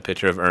Cena and a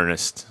picture of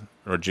Ernest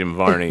or Jim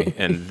Varney,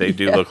 and they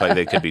do look like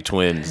they could be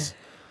twins.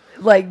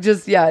 Like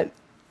just yeah,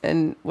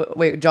 and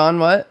wait, John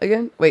what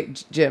again?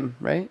 Wait, Jim,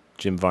 right?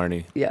 Jim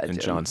Varney. Yeah, and Jim.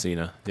 John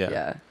Cena.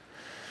 Yeah.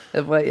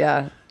 But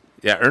yeah.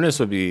 Yeah, Ernest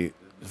would be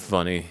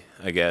funny,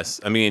 I guess.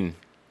 I mean,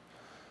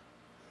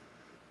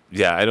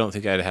 yeah, I don't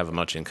think I'd have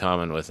much in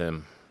common with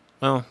him.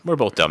 Well, we're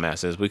both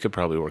dumbasses. We could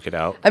probably work it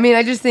out. I mean,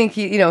 I just think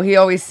he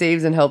always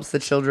saves and helps the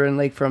children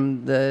like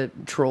from the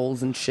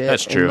trolls and shit.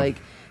 That's true. And, like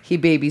he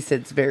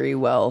babysits very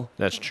well.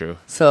 That's true.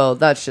 So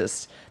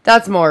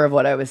that's more of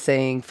what I was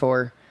saying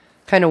for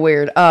kind of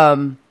weird.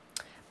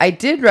 I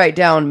did write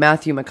down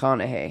Matthew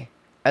McConaughey.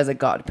 as a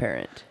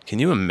godparent. Can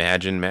you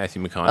imagine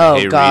Matthew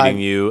McConaughey reading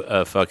you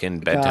a fucking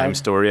bedtime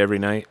story every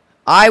night?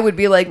 I would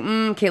be like,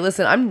 okay,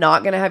 listen, I'm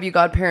not going to have you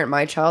godparent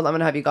my child. I'm going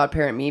to have you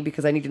godparent me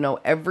because I need to know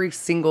every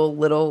single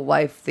little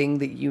life thing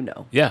that you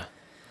know. Yeah.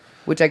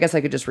 Which I guess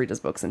I could just read his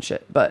books and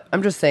shit. But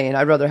I'm just saying,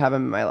 I'd rather have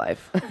him in my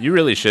life. You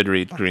really should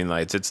read Green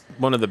Lights. It's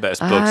one of the best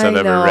books I've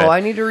ever read.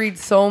 I need to read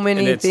so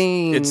many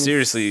things. It's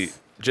seriously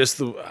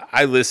just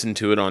I listened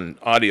to it on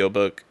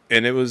audiobook,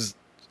 and it was,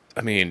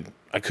 I mean,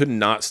 I could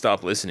not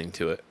stop listening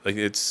to it. Like,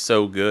 it's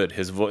so good.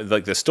 His voice,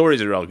 like, the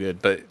stories are all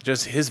good, but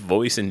just his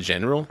voice in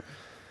general.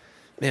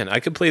 Man,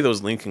 I could play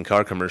those Lincoln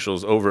car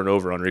commercials over and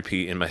over on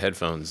repeat in my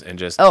headphones and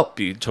just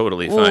be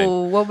totally fine.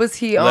 Oh, what was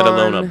he Let on?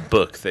 alone a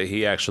book that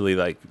he actually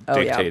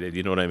dictated. Yeah.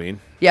 You know what I mean?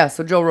 Yeah.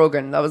 So Joe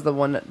Rogan, that was the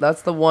one.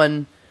 That's the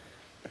one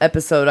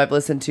episode I've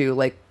listened to.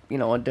 Like,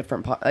 on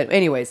different.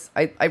 Anyways,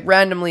 I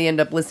randomly end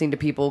up listening to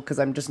people because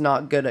I'm just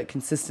not good at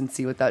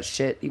consistency with that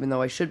shit, even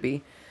though I should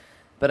be.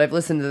 But I've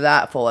listened to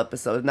that full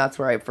episode, and that's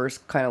where I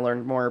first kind of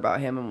learned more about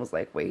him and was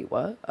like, wait,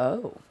 what?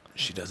 Oh.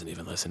 She doesn't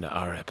even listen to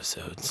our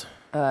episodes.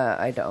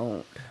 I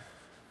don't.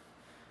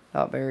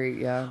 Not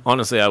very, yeah.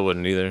 Honestly, I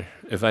wouldn't either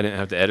if I didn't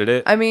have to edit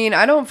it. I mean,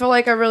 I don't feel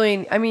like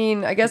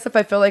I guess if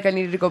I feel like I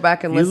needed to go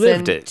back and listen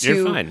lived it. to...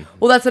 You're fine.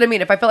 Well, that's what I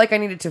mean. If I felt like I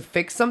needed to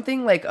fix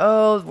something, like,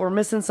 oh, we're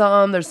missing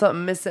something, there's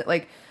something missing,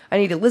 like, I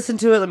need to listen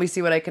to it, let me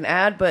see what I can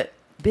add, but,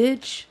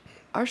 bitch,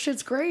 our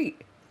shit's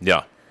great.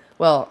 Yeah.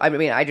 Well, I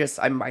mean,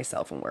 I'm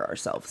myself and we're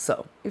ourselves.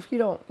 So if you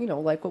don't,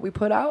 like what we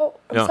put out,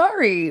 I'm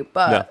sorry,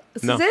 but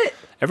this is it.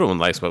 Everyone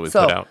likes what we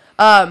put out.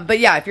 But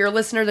yeah, if you're a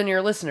listener, then you're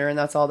a listener, and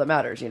that's all that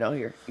matters. You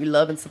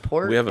love and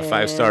support. We have a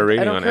 5-star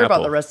rating on Apple. I don't care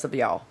about the rest of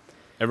y'all.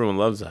 Everyone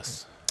loves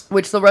us.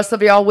 Which the rest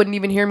of y'all wouldn't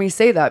even hear me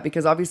say that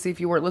because obviously, if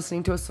you weren't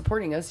listening to us,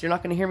 supporting us, you're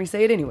not going to hear me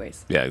say it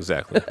anyways. Yeah,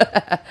 exactly.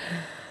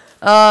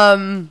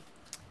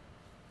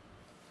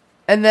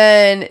 And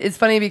then it's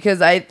funny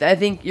because I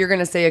think you're going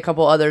to say a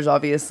couple others,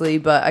 obviously,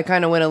 but I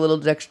kind of went a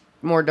little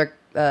more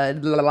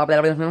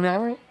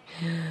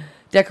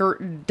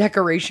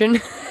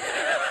decoration.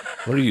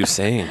 What are you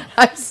saying?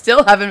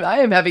 I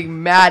am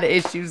having mad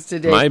issues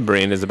today. My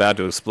brain is about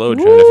to explode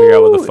trying to figure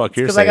out what the fuck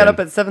you're saying. Because I got up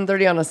at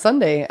 7:30 on a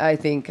Sunday, I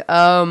think.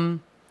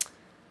 One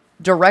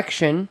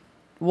Direction,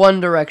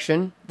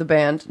 the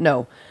band.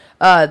 No.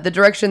 The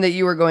direction that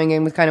you were going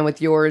in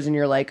with yours, and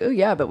you're like, oh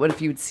yeah, but what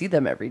if you would see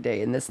them every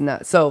day and this and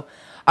that? So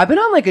I've been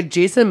on like a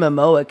Jason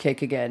Momoa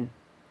kick again.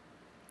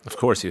 Of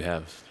course you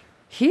have.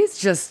 He's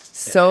just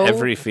so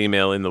every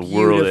female in the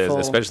world is,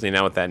 especially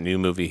now with that new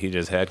movie he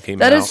just had came out.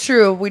 That is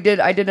true.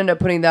 I did end up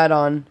putting that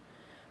on.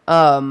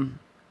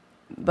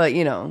 But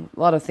a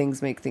lot of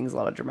things make things a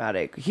lot of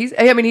dramatic.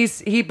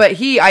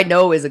 I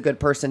know is a good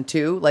person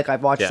too. Like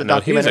I've watched the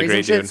documentaries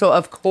and shit. Dude. So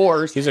of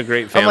course he's a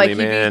great family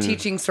man. He'd be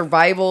teaching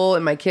survival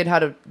and my kid how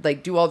to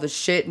like do all this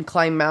shit and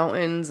climb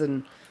mountains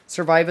and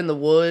survive in the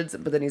woods.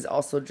 But then he's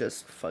also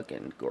just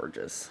fucking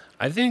gorgeous.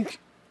 I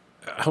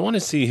want to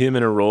see him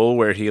in a role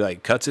where he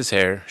like cuts his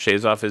hair,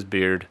 shaves off his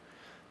beard.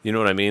 You know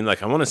what I mean?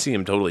 Like, I want to see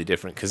him totally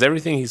different because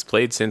everything he's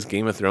played since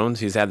Game of Thrones,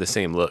 he's had the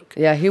same look.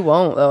 Yeah, he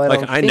won't though.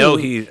 I know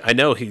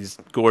he's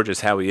gorgeous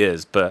how he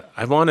is, but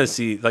I want to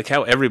see like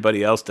how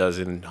everybody else does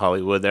in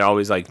Hollywood. They're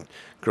always like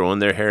growing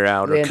their hair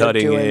out or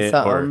cutting it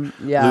or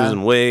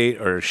losing weight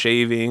or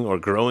shaving or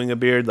growing a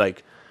beard.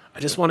 Like, I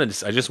just want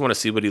to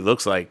see what he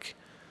looks like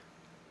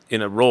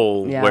in a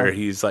role where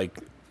he's like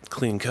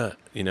clean cut.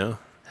 I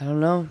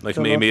don't know. Like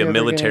maybe a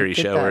military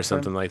show or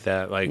something like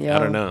that. Like I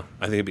don't know.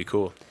 I think it'd be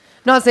cool.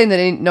 Not saying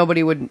that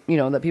nobody would,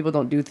 that people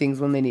don't do things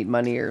when they need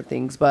money or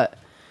things, but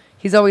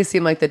he's always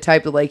seemed like the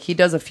type that, like, he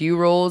does a few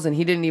roles and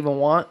he didn't even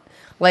want,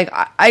 like,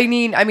 I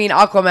mean,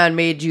 Aquaman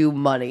made you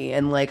money,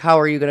 and, like,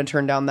 how are you going to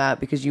turn down that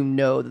because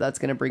that's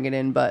going to bring it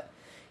in, but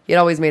he had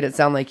always made it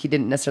sound like he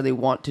didn't necessarily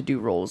want to do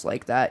roles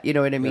like that, you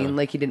know what I mean? Yeah.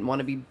 Like, he didn't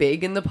want to be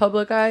big in the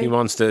public eye. He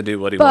wants to do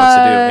what he wants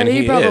to do, and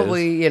he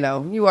probably,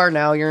 you are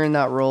now, you're in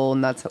that role,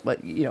 and that's what,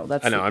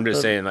 that's... I know, I'm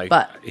just saying, like,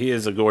 he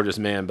is a gorgeous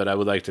man, but I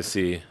would like to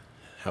see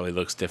how he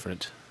looks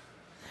differently.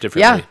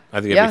 Yeah.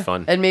 I think it'd be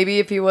fun. And maybe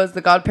if he was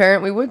the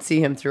godparent, we would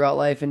see him throughout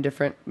life in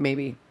different,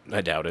 maybe.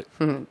 I doubt it.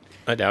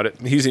 I doubt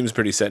it. He seems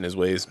pretty set in his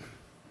ways.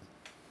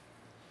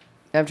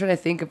 I'm trying to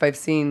think if I've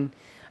seen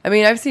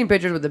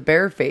pictures with a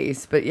bare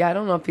face, but yeah, I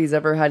don't know if he's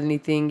ever had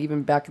anything,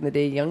 even back in the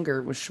day,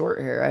 younger with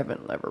short hair. I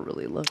haven't ever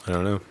really looked. I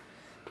don't know.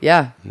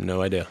 Yeah.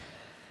 No idea.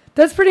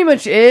 That's pretty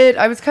much it.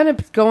 I was kind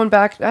of going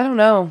back. I don't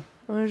know.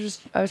 I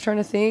was trying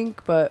to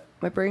think, but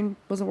my brain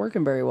wasn't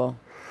working very well.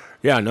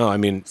 Yeah, no, I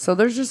mean... So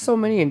there's just so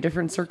many in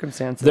different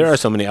circumstances. There are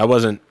so many. I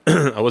wasn't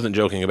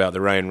joking about the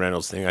Ryan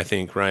Reynolds thing. I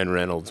think Ryan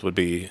Reynolds would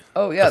be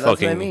that's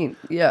what I mean.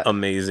 Yeah.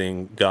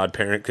 Amazing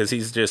godparent because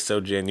he's just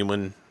so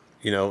genuine,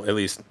 at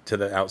least to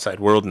the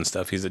outside world and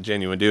stuff. He's a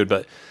genuine dude,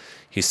 but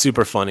he's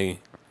super funny.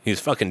 He's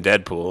fucking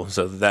Deadpool,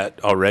 so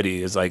that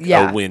already is like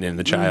a win in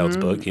the child's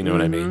book. You know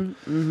what I mean?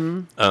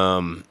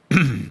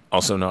 Mm-hmm.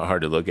 Also not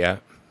hard to look at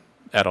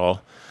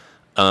all.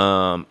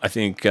 I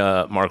think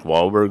Mark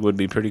Wahlberg would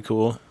be pretty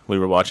cool. We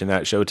were watching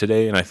that show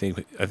today, and I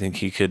think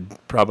he could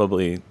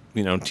probably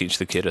teach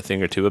the kid a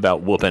thing or two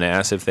about whooping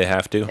ass if they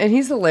have to. And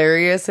he's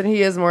hilarious, and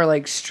he is more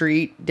like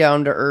street,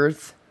 down to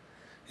earth.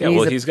 Yeah, And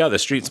well, he's got the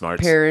street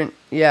smarts. Parent,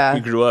 yeah.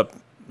 He grew up,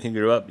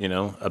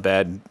 a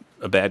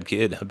bad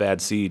kid, a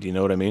bad seed. You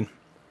know what I mean?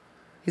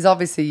 He's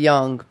obviously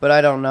young, but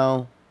I don't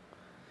know.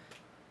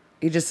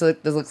 He just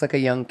looks like a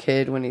young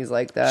kid when he's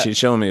like that. She's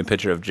showing me a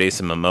picture of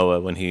Jason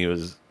Momoa when he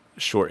was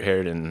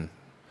short-haired and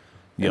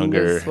younger.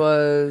 And this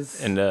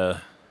was... And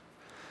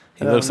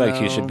he looks like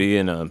he should be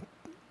in a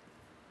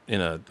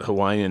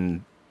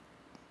Hawaiian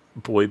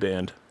boy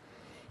band.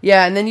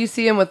 Yeah, and then you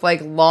see him with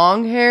like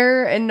long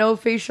hair and no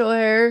facial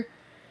hair.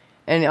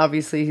 And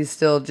obviously he's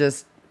still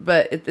just...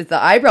 But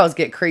the eyebrows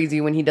get crazy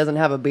when he doesn't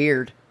have a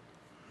beard.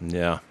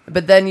 Yeah.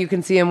 But then you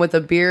can see him with a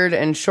beard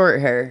and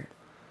short hair.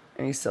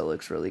 And he still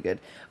looks really good.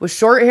 With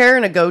short hair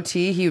and a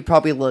goatee, he would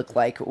probably look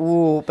like,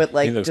 ooh, but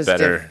like he looks just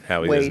better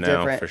how he way is now,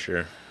 different. for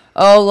sure.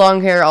 Oh,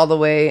 long hair all the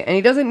way. And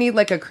he doesn't need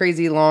like a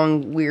crazy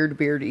long, weird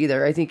beard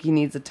either. I think he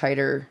needs a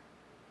tighter...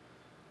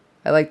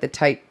 I like the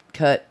tight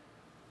cut.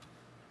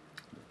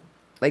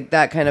 Like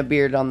that kind of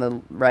beard on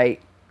the right.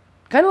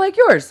 Kind of like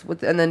yours.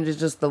 And then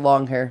just the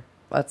long hair.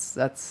 That's.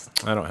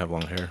 I don't have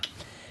long hair.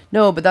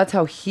 No, but that's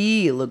how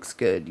he looks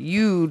good.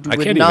 You I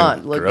would can't not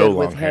even look grow good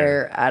with long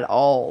hair at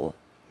all.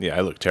 Yeah,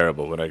 I look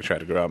terrible when I try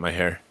to grow out my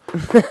hair. I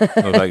look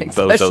like Bozo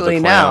the Especially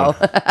Clown.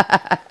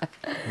 now.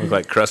 Look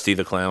like Krusty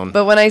the Clown.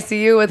 But when I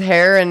see you with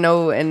hair and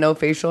no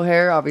facial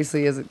hair,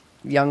 obviously as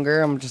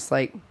younger, I'm just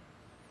like,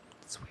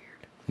 it's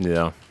weird.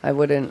 Yeah. It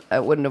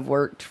wouldn't have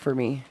worked for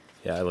me.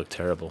 Yeah, I look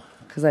terrible.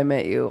 Because I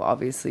met you,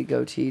 obviously,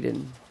 goateed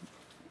and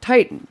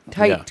tight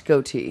Yeah.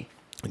 goatee.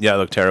 Yeah, I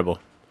look terrible.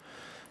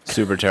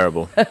 Super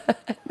terrible.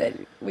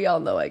 Then we all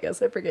know, I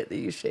guess. I forget that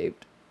you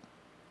shaved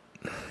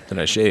Then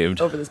I shaved.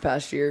 over this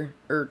past year.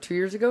 Or 2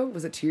 years ago?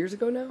 Was it 2 years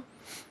ago now?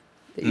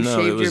 That you No, it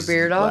shaved your was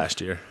beard off?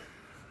 last year.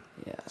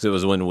 Yeah. So it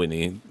was when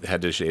Whitney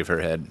had to shave her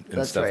head and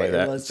That's stuff right. like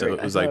that. It was So during-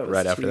 it was I like thought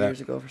right after 2 that.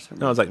 years ago for some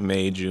No, it was reason. like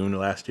May, June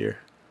last year.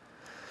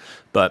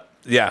 But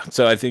yeah,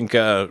 so I think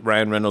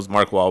Ryan Reynolds,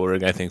 Mark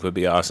Wahlberg, I think would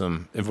be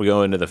awesome. If we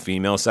go into the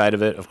female side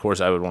of it, of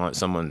course, I would want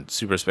someone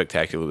super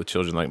spectacular with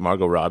children like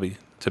Margot Robbie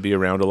to be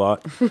around a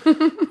lot.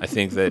 I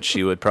think that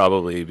she would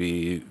probably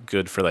be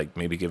good for like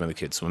maybe giving the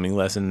kids swimming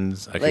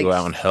lessons. I could Like, go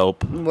out and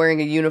help.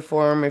 Wearing a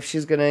uniform if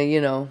she's going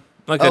to,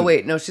 Like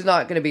wait. No, she's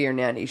not going to be your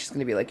nanny. She's going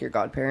to be like your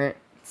godparent.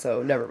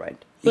 So never mind.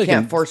 You They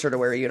can't can- force her to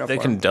wear a uniform.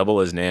 They can double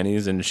as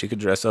nannies, and she could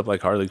dress up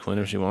like Harley Quinn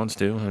if she wants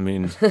to. I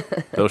mean,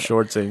 those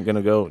shorts ain't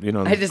gonna go. I'm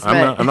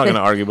not gonna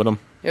argue with them.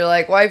 You're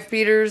like, wife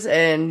beaters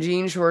and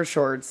jean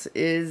shorts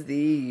is the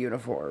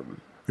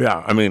uniform.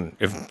 Yeah, I mean,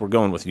 if we're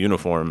going with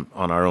uniform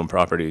on our own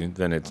property,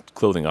 then it's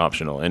clothing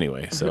optional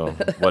anyway. So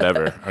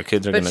whatever, our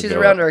kids are But gonna she's go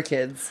around up. our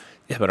kids.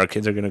 Yeah, but our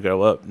kids are gonna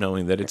grow up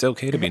knowing that it's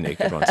okay to be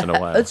naked once in a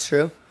while. That's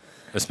true.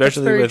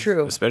 Especially very with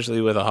true.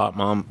 especially with a hot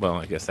mom. Well,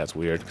 I guess that's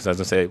weird because I was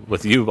gonna say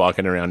with you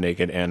walking around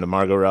naked and a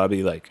Margot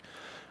Robbie, like,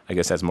 I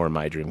guess that's more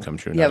my dream come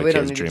true, Yeah, not we a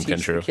don't kid's need to dream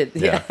teach come the true. kid.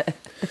 Yeah.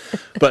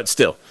 But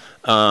still,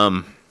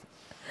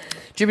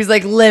 Jimmy's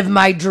like, live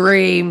my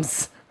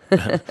dreams.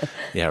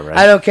 yeah, right.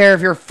 I don't care if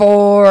you're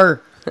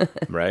 4.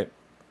 Right.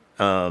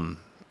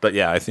 But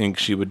yeah, I think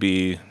she would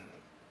be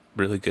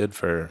really good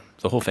for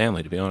the whole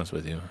family, to be honest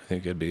with you. I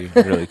think it'd be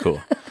really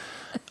cool.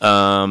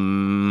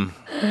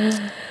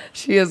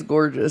 She is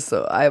gorgeous,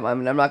 so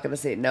I'm not going to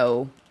say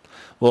no.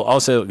 Well,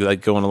 also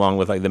like going along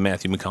with like the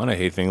Matthew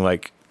McConaughey thing,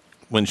 like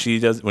when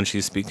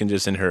she's speaking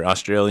just in her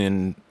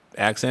Australian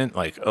accent,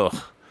 like,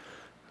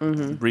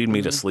 read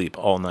me to sleep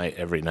all night,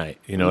 every night.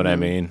 You know what I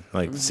mean?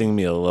 Like, sing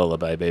me a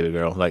lullaby, baby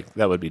girl. Like,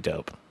 that would be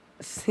dope.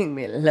 Sing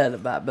me a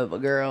lullaby, baby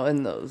girl,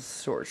 in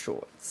those short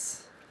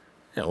shorts.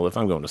 Yeah, well, if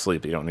I'm going to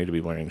sleep, you don't need to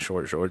be wearing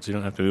short shorts. You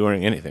don't have to be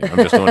wearing anything. I'm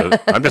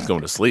just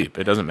going to sleep.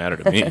 It doesn't matter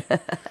to me.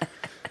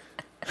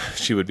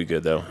 She would be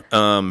good though.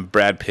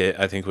 Brad Pitt,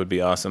 I think, would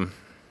be awesome.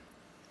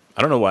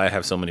 I don't know why I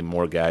have so many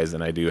more guys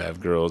than I do have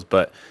girls,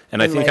 I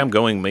think Like- I'm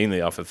going mainly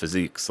off of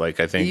physiques. Like,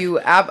 I think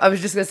I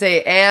was just going to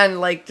say,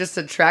 and like just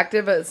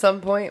attractive at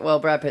some point. Well,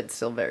 Brad Pitt's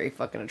still very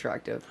fucking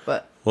attractive,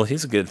 but well,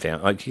 he's a good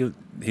fan. Like he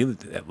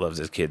loves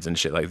his kids and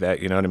shit like that.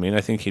 You know what I mean?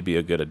 I think he'd be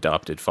a good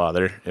adopted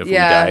father if we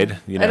died.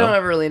 You know? I don't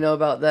ever really know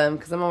about them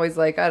because I'm always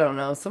like, I don't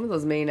know. Some of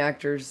those main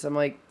actors, I'm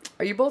like,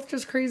 are you both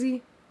just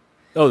crazy?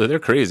 Oh, they're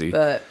crazy.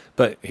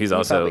 But he's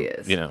also, probably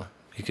is.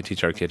 He could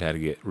teach our kid how to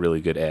get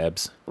really good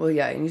abs. well,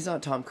 yeah, and he's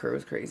not Tom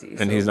Cruise crazy. And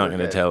so he's not we're going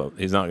to good. tell.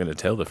 He's not going to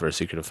tell the first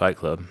secret of Fight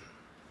Club.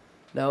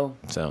 No,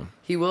 So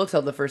he will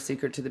tell the first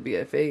secret to the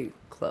BFA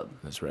club,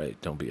 that's right.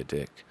 Don't be a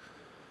dick.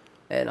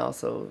 and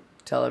also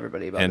tell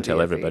everybody about. And the tell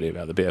BFA everybody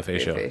about the BFA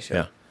show.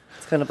 Yeah.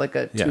 It's kind of like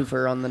a Yeah.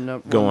 twofer on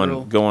the Go one on.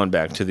 rule. Go on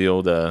back to the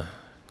old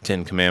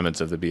 10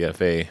 Commandments of the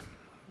BFA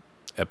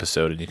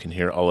episode, and you can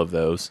hear all of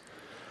those.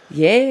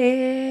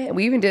 Yeah,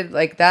 we even did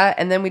like that,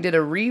 and then we did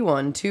a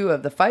re-one too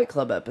of the Fight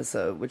Club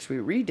episode, which we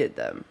redid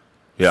them.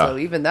 Yeah. So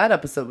even that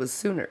episode was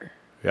sooner.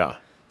 Yeah.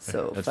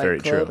 So That's Fight very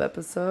Club true.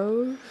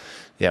 episode.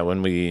 Yeah,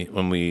 when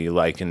we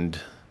likened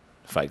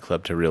Fight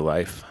Club to real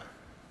life,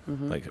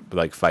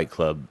 like Fight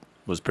Club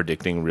was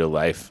predicting real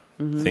life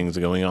things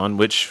going on,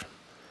 which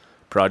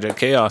Project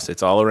Chaos.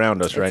 It's all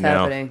around us right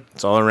happening. now.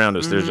 It's all around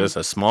us. There's just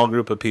a small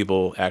group of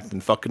people acting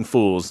fucking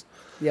fools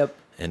Yep.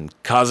 and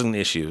causing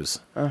issues.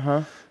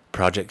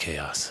 Project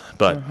Chaos.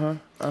 But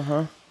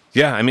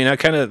yeah, I mean, I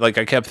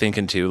kept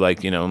thinking too,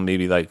 like, you know,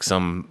 maybe like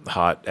some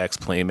hot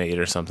ex-playmate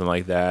or something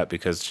like that,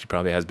 because she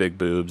probably has big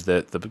boobs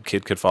that the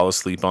kid could fall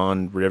asleep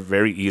on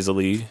very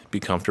easily, be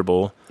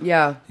comfortable.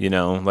 Yeah. You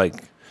know, like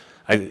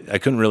I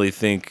couldn't really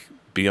think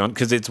beyond,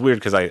 because it's weird,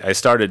 because I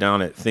started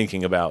down it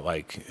thinking about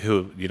like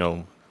who, you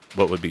know,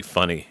 what would be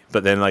funny,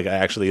 but then like I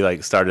actually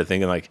like started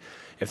thinking like,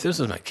 if this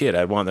was my kid,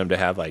 I'd want them to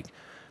have like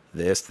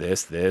this,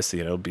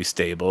 you know, be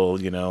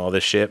stable, you know, all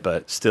this shit,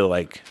 but still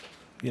like,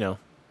 you know,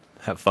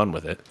 have fun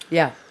with it.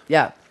 Yeah.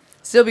 Yeah.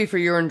 Still be for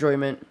your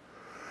enjoyment.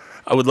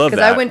 I would love that.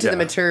 Because I went to the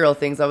material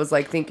things. I was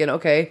like thinking,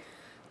 okay,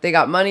 they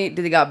got money.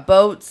 Do they got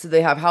boats? Do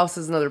they have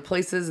houses in other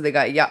places? Do they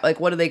got like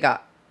what do they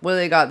got? What do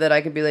they got that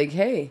I could be like,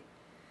 hey,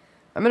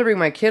 I'm gonna bring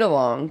my kid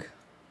along,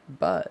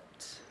 but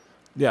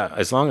Yeah,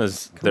 as long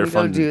as they're we go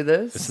fun. do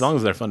this? As long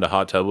as they're fun to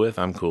hot tub with,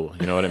 I'm cool.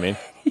 You know what I mean?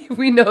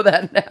 we know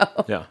that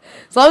now. Yeah.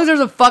 As long as there's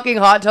a fucking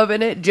hot tub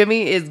in it,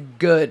 Jimmy is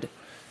good.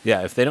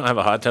 Yeah, if they don't have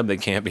a hot tub, they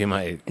can't be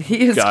my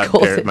He is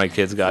my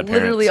kid's godparents.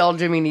 Literally all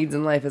Jimmy needs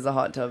in life is a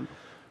hot tub.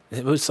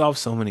 It would solve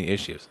so many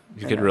issues.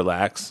 You could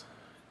relax.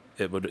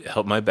 It would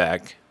help my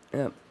back.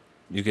 Yep.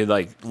 You could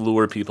like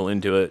lure people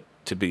into it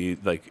to be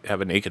like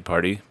have a naked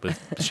party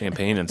with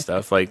champagne and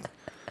stuff. Like,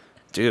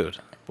 dude,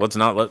 what's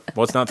not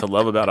to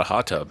love about a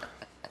hot tub?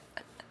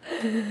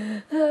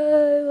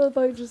 I love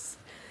how he just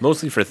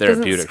Mostly for doesn't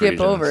therapeutic skip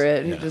reasons. over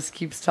it. Yeah. He just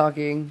keeps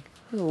talking.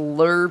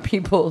 Lure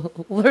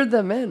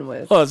them in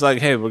with. Well, it's like,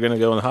 hey, we're gonna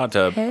go in the hot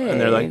tub, Hey,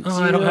 and they're like, oh,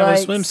 do I don't you have like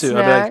a swimsuit.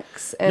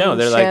 snacks I'm like, no, and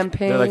they're like, I don't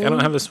champagne?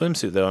 have a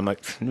swimsuit though. I'm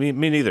like, me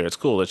neither. It's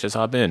cool. Let's just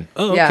hop in.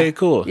 Oh, Yeah. okay,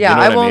 cool. Yeah, You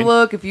know I what won't mean?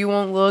 look. If you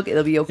won't look,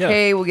 it'll be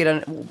okay. Yeah. We'll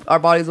get our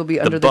bodies will be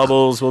under The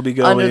bubbles will be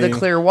going. under the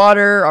clear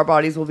water. Our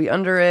bodies will be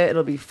under it.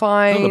 It'll be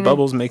fine. Oh, the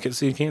bubbles make it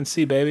so you can't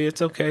see, baby.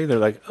 It's okay. They're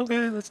like,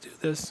 okay, let's do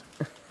this.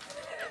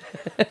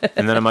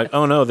 And then I'm like,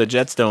 oh no, the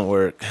jets don't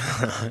work.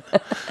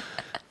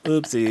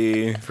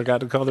 Oopsie, forgot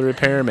to call the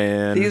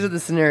repairman. These are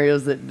the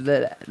scenarios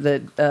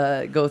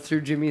that go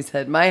through Jimmy's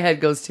head. My head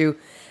goes to,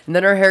 and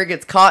then her hair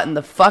gets caught in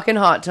the fucking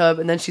hot tub,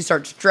 and then she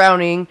starts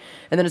drowning,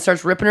 and then it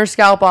starts ripping her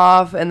scalp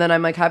off, and then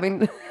I'm like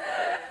having.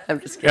 I'm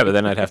just kidding. Yeah, but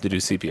then I'd have to do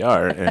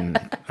CPR, and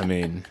I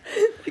mean,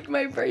 Like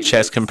my brain.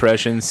 chest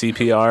compression,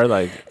 CPR,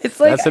 like It's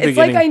like that's the it's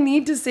like beginning. I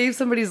need to save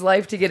somebody's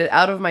life to get it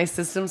out of my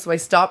system, so I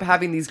stop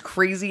having these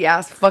crazy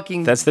ass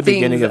fucking. That's the things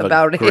beginning of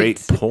about a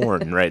great it.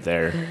 porn right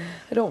there.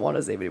 I don't want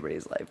to save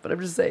anybody's life, but I'm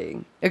just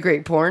saying a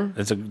great porn.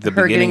 It's the Her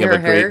beginning getting of her a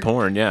great hair-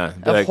 porn, yeah.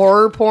 A Like,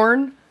 horror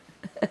porn.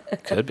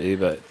 could be,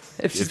 but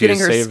If she's you getting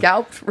her save-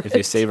 scalp if you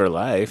ripped. save her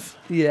life,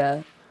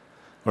 Yeah.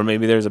 or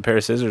maybe there's a pair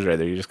of scissors right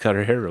there, you just cut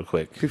her hair real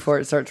quick. Before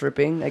it starts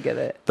ripping, I get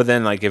it. But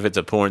then, like, if it's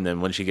a porn, then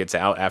when she gets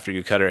out after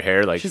you cut her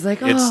hair, like, She's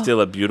like, it's "Oh." still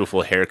a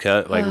beautiful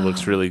haircut, like,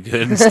 looks really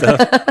good and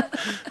stuff.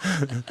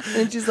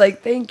 And she's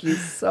like, "Thank you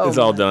so." It's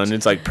all much." done.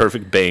 It's like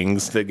perfect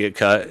bangs that get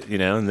cut, you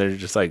know, and they're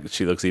just like,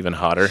 she looks even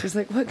hotter. She's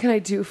like, "What can I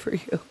do for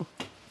you?"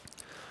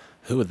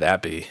 Who would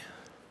that be?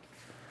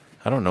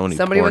 I don't know any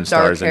Somebody porn with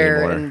dark stars hair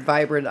anymore. and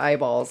vibrant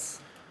eyeballs.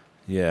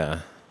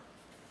 Yeah.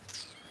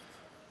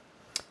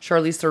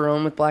 Charlize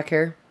Theron with black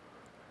hair.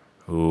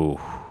 Ooh.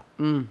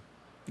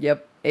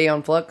 Yep.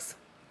 Aeon Flux.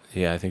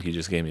 Yeah, I think you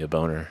just gave me a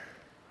boner.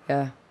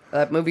 Yeah.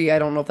 That movie, I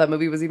don't know if that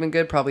movie was even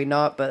good. Probably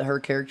not. But her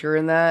character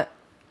in that,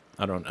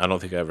 I don't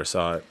think I ever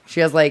saw it. she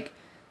has like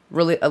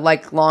really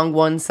like long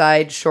one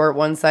side, short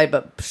one side,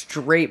 but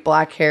straight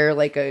black hair,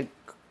 like a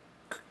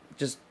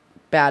just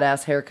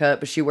badass haircut.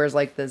 But she wears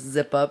like this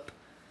zip up,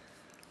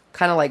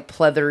 kind of like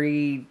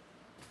pleathery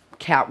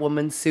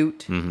Catwoman suit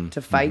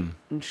to fight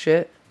and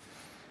shit.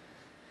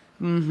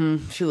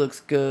 She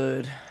looks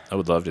good. I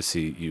would love to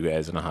see you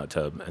guys in a hot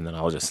tub, and then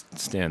I'll just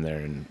stand there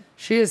and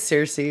She is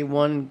seriously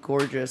one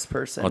gorgeous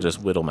person. I'll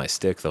just whittle my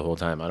stick the whole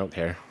time. I don't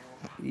care.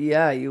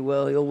 Yeah, you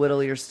will. You'll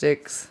whittle your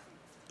sticks.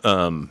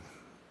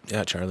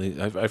 Yeah, Charlie.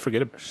 I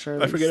forget.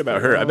 Charlize I forget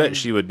about her. I Theron. bet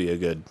she would be a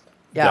good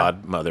Yeah.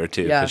 godmother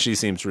too, because Yeah. she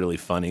seems really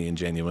funny and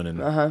genuine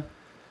and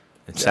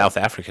South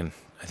African.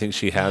 I think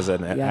she has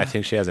an. Yeah. I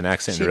think she has an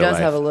accent She in real does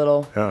life. have a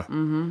little. Yeah.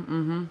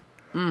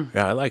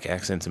 Yeah, I like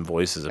accents and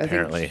voices. I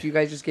Apparently, think you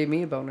guys just gave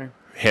me a boner.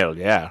 hell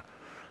yeah,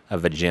 a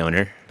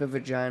vagina, A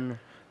vagina.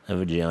 a A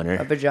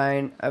vagina.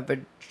 vagina. A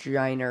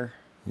vagina.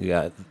 You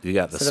got the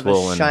Instead of a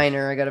swollen.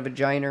 shiner, I got a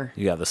vagina.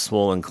 You got the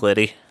swollen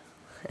clitty.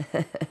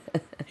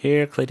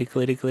 Here, clitty,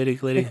 clitty, clitty,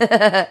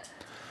 clitty.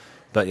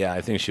 But yeah,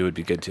 I think she would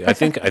be good too. I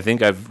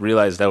think I've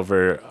realized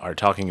over our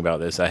talking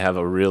about this, I have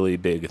a really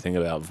big thing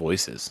about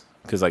voices,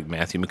 because like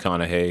Matthew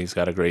McConaughey's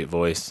got a great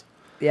voice.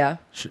 Yeah.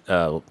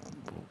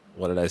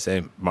 What did I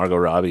say? Margot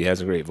Robbie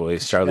has a great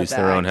voice. got Charlize the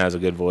Theron act- has a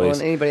good Well, voice.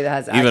 and anybody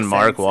that has Even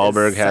Mark accents is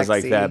Wahlberg has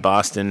like sexy. that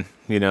Boston,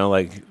 you know,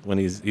 like when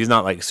he's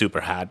not like super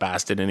hot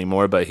Boston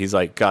anymore, but he's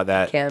like got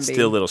that Can be.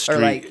 still little Or,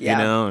 streak, like, yeah.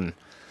 you know, and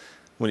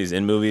when he's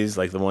in movies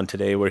like the one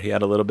today where he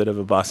had a little bit of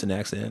a Boston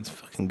accent, it's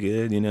fucking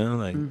good, you know,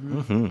 like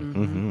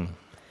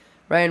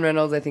Ryan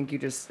Reynolds, I think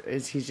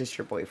he's just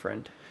your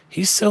boyfriend.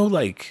 He's so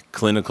like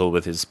clinical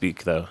with his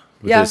speak though.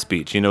 With Yeah. his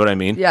speech, you know what I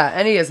mean? Yeah,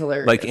 and he is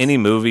hilarious. Like any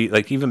movie,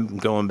 like even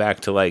going back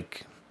to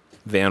like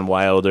Van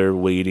Wilder,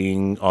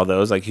 Waiting, all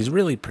those, like he's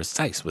really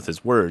precise with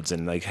his words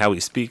and like how he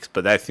speaks.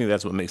 But I think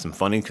that's what makes him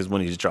funny, because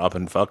when he's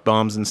dropping fuck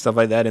bombs and stuff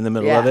like that in the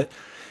middle of Yeah.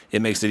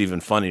 it makes it even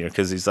funnier,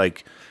 because he's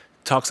like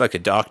talks like a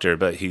doctor,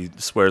 but he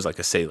swears like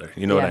a sailor.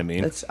 You know what I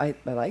mean? I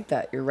like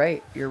that. You're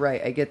right.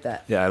 I get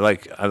that. Yeah, I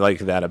like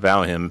that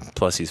about him.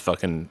 Plus, he's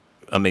fucking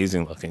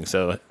amazing looking.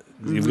 So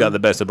you've got the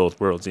best of both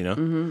worlds, you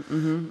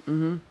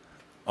know.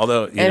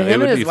 Although, you know, And it him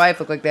would and his be wife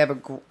look like they have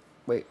a.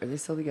 Wait, are they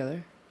still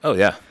together? Oh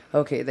yeah,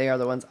 Okay, they are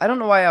the ones. I don't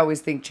know why I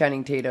always think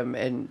Channing Tatum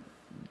and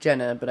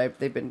Jenna, but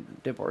they've been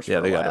divorced. yeah, for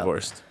a they got while.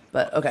 divorced.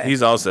 But okay.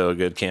 He's also a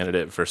good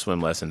candidate for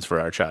swim lessons for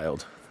our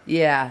child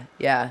yeah.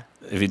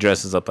 if he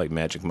dresses up like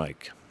Magic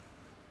Mike.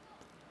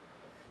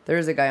 There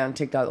is a guy on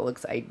TikTok that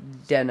looks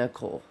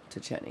identical to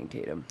Channing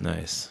Tatum.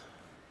 Nice.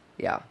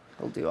 Yeah,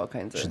 he'll do all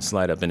kinds Should of.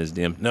 slide up in his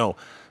DM. No,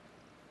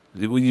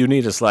 you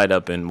need to slide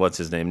up in what's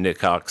his name, Nick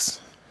Cox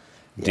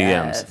DMs.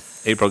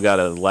 Yes. April got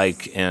a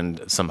like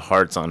and some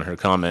hearts on her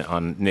comment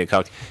on Nick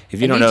Cox. If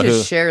you I don't need know to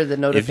who, share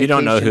the if you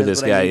don't know who notification this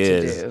is what I guy need to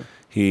is, do.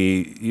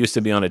 he used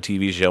to be on a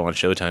TV show on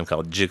Showtime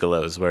called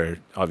Gigolos, where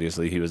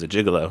obviously he was a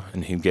gigolo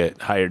and he'd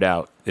get hired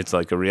out. It's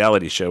like a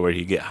reality show where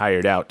he'd get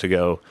hired out to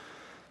go,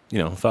 you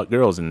know, fuck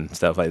girls and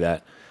stuff like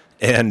that.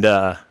 And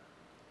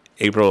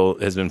April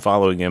has been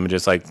following him and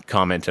just like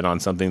commented on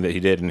something that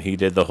he did, and he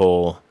did the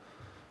whole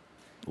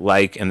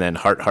like and then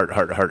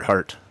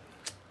heart.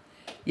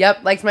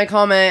 Yep, liked my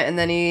comment, and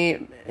then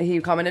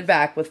he commented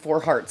back with 4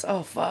 hearts.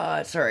 Oh,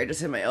 fuck. Sorry, I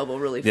just hit my elbow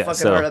really Yeah, fucking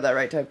so- hard at that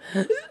right time.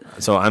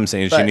 So I'm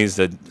saying she But- needs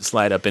to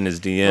slide up in his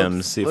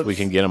DMs, see if we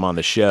can get him on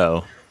the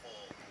show.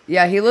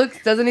 Yeah,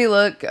 doesn't he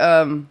look,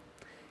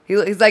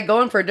 he's like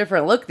going for a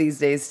different look these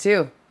days,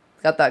 too.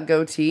 He's got that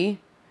goatee.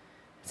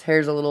 His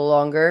hair's a little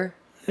longer.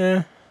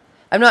 Yeah.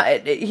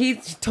 He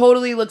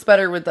totally looks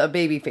better with a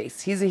baby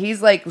face.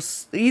 He's like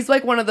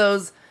one of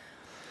those.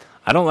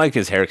 I don't like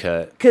his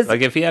haircut. 'Cause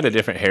Like if he had a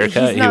different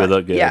haircut, he's he not- would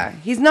look good. Yeah,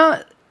 he's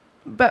not.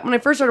 But when I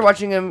first started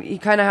watching him, he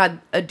kind of had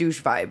a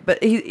douche vibe,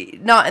 but he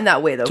not in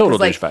that way though. 'cause, Total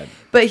like, douche vibe.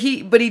 But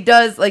he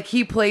does like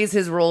he plays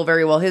his role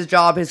very well. His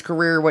job, his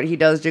career, what he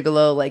does,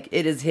 Gigolo, like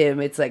it is him.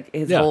 It's like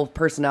his Yeah. whole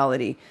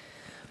personality.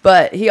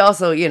 But he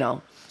also, you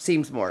know,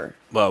 seems more.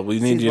 Well, we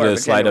need seems you more to of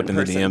a slide up genuine in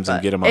the person, DMs and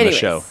but get him on anyways, the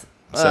show.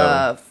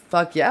 So,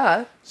 fuck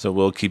yeah, so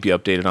we'll keep you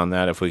updated on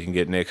that if we can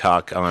get Nick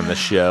Hawk on the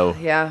show.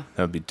 yeah.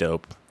 That would be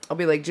dope. I'll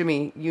be like,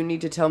 Jimmy, you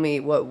need to tell me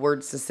what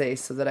words to say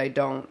so that I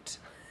don't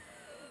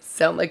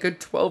sound like a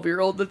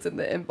 12-year-old that's in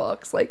the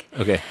inbox. Like,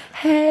 Okay.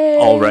 hey,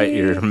 I'll write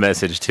your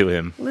message to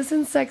him.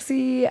 listen,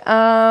 sexy.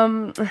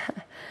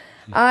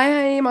 I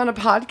am on a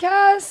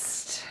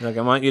podcast, Like,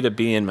 I want you to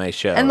be in my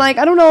show. and like,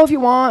 I don't know if you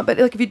want, but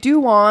like, if you do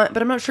want,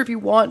 but I'm not sure if you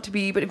want to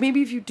be. But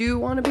maybe if you do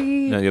want to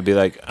be, No, you'll be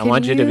like, I Can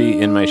want you to be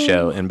in my you-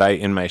 show. And by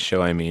in my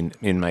show, I mean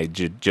in my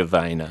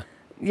Javina.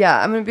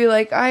 yeah, I'm gonna be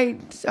like, I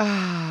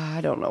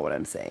don't know what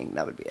I'm saying.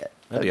 That would be it.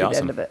 That'd be the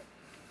awesome. end of it.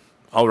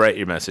 I'll write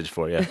your message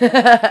for you.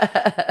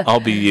 I'll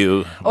be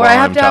you. Or I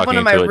have to have one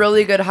of my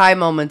really good high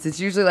moments. It's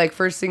usually like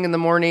first thing in the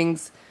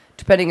mornings,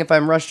 depending if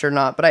I'm rushed or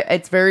not. But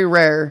it's very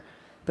rare.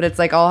 But it's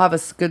like I'll have a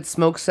good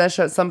smoke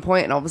session at some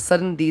point, and all of a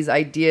sudden these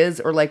ideas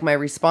or like my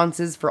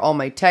responses for all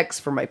my texts,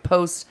 for my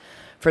posts,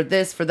 for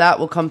this, for that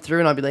will come through,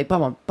 and I'll be like,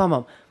 bum,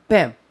 bum,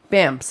 bam,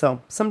 bam.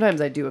 So sometimes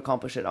I do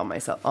accomplish it on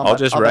myself. I'll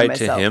just all by write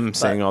myself, to him but-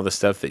 saying all the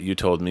stuff that you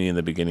told me in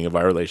the beginning of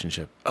our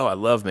relationship. Oh, I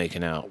love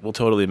making out. We'll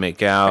totally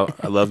make out.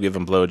 I love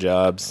giving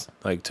blowjobs.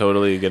 Like,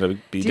 totally gonna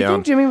be Do you down.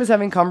 think Jimmy was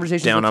having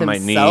conversations down with on my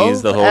himself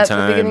knees the whole at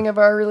time? the beginning of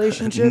our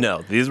relationship?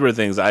 No, these were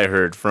things I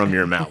heard from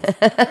your mouth.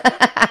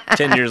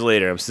 10 years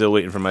later, I'm still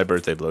waiting for my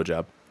birthday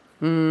blowjob.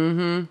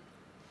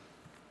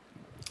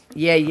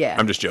 Yeah.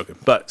 I'm just joking.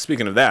 But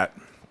speaking of that,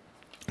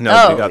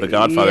 no, we got the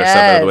Godfather stuff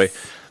out of the way.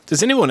 yes.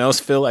 Does anyone else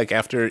feel like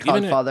after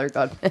Godfather,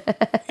 God.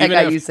 I even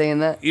got if- you saying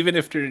that. even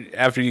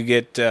after you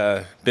get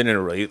been in a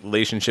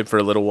relationship for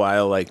a little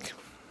while, like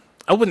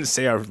I wouldn't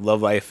say our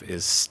love life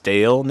is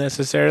stale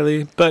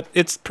necessarily, but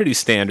it's pretty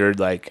standard.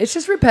 Like It's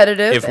just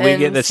repetitive. if we and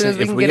get as soon as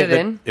we can get it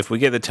in, if we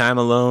get the time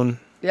alone,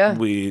 Yeah.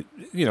 we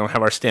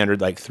have our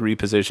standard like 3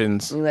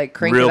 positions, We, like,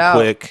 crank real it out.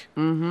 quick.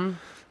 Mm-hmm.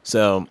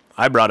 So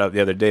I brought up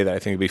the other day that I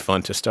think it'd be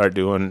fun to start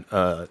doing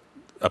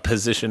a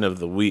position of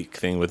the week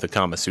thing with the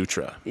Kama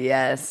Sutra.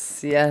 yes.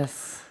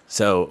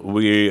 So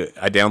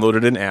I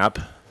downloaded an app,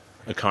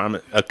 a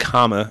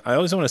Karma. I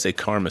always want to say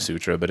Karma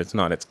Sutra, but it's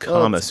not. It's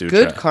Well, Kama it's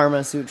Sutra. Good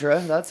Karma Sutra,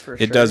 that's for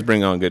sure. It does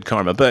bring on good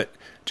karma, but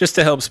just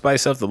to help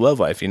spice up the love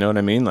life, you know what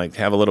I mean? Like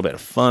have a little bit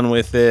of fun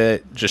with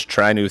it. Just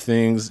try new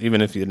things,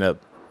 even if you end up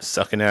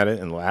sucking at it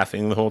and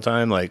laughing the whole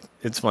time. Like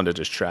it's fun to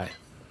just try.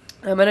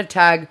 I'm going to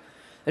tag,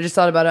 I just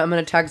thought about it. I'm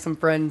going to tag some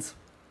friends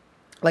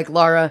like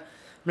Laura.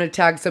 I'm going to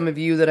tag some of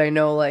you that I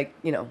know, like,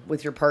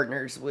 with your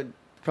partners would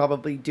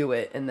probably do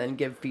it and then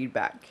give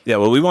feedback. Yeah,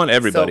 well, we want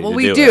everybody. So,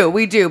 to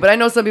we do, but I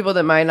know some people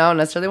that might not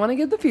necessarily want to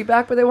give the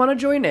feedback, but they want to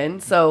join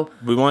in. So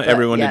We want but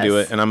everyone to do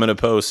yes. it, and I'm gonna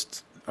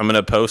post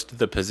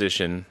the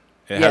position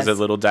It has a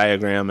little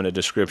diagram and a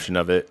description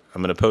of it.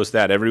 I'm going to post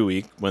that every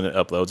week when it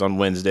uploads on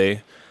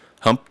Wednesday.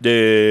 Hump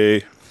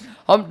day.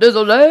 Hump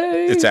dizzle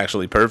day. It's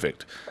actually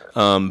perfect.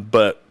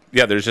 But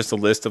yeah, there's just a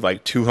list of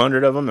like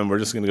 200 of them, and we're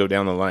just going to go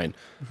down the line.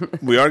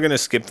 We are going to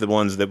skip the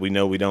ones that we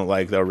know we don't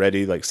like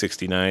already, like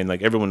 69.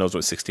 Like everyone knows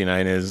what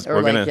 69 is.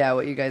 Or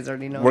what you guys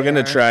already know. We're going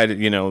to try to,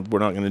 we're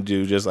not going to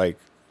do just like,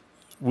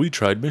 we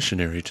tried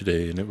missionary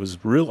today, and it was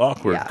real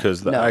awkward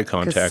because the eye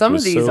contact some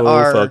was of these so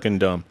are fucking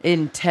dumb.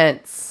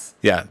 Intense.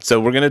 Yeah, so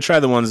we're going to try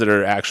the ones that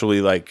are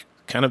actually like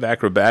kind of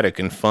acrobatic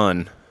and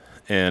fun,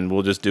 and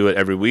we'll just do it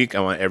every week.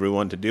 I want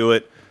everyone to do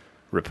it.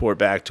 Report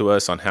back to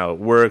us on how it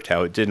worked,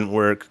 how it didn't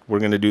work. We're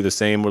going to do the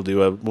same. We'll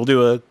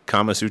do a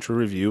Kama Sutra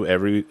review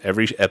every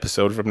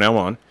episode from now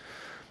on.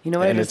 You know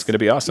what? It's going to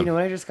be awesome. You know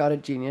what I just got a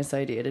genius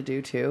idea to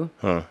do too?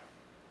 Huh.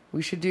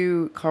 We should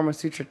do Kama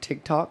Sutra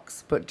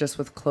TikToks, but just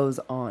with clothes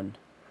on.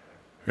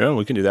 Yeah,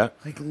 we can do that.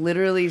 Like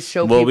literally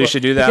show people. Well, we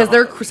should do that.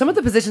 Because some of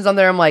the positions on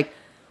there, I'm like,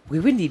 we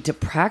would need to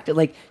practice.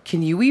 Like,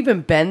 can you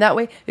even bend that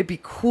way? It'd be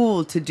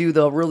cool to do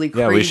the really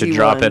crazy ones. Yeah, we should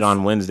drop it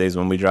on Wednesdays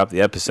when we drop the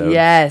episode.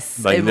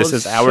 Yes. Like this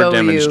is our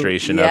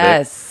demonstration of it.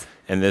 Yes.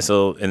 And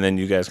then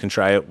you guys can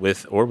try it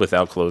with or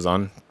without clothes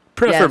on.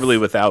 Preferably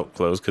without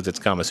clothes because it's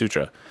Kama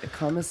Sutra. The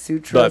Kama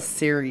Sutra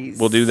series.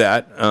 We'll do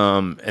that.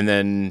 And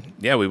then,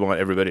 we want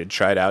everybody to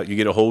try it out. You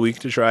get a whole week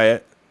to try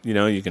it.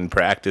 You can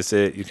practice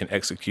it. You can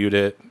execute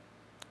it.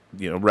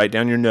 Write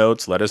down your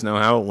notes. Let us know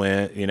how it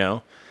went,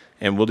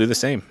 and we'll do the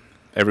same.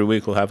 Every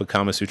week we'll have a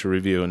Kama Sutra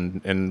review,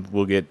 and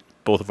we'll get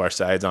both of our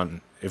sides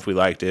on if we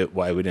liked it,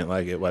 why we didn't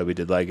like it, why we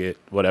did like it,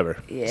 whatever.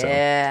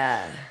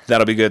 Yeah. So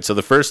that'll be good. So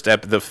the first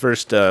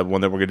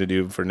one that we're going to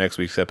do for next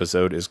week's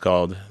episode is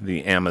called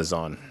The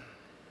Amazon.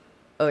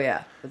 Oh,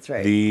 yeah. That's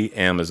right. The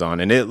Amazon.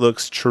 And it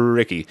looks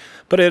tricky,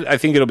 but I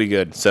think it'll be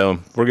good. So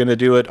we're going to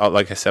do it.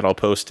 Like I said, I'll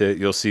post it.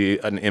 You'll see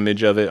an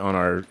image of it on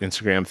our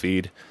Instagram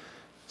feed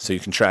so you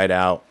can try it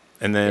out.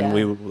 And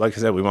then like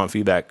I said, we want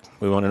feedback.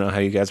 We want to know how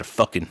you guys are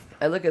fucking.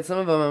 I look at some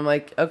of them, I'm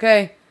like,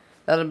 okay,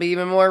 that'll be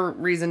even more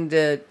reason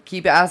to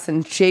keep ass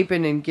in shape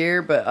and in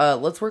gear,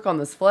 but let's work on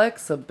this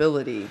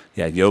flexibility.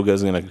 Yeah, yoga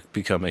is going to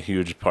become a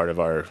huge part of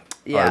our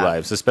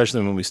lives,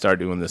 especially when we start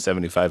doing the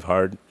 75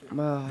 hard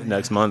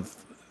next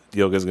month.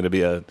 Yoga is going to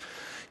be a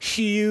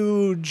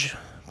huge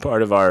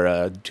part of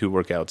our 2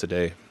 workouts a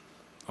day.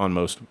 On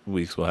most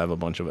weeks, we'll have a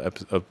bunch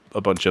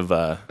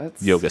of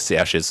yoga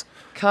sessions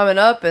coming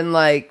up in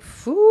like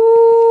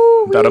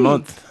about a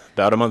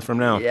month from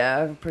now.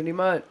 Yeah, pretty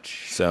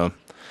much. So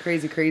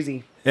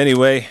crazy.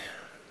 Anyway,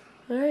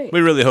 all right. We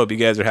really hope you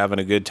guys are having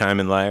a good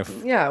time in life.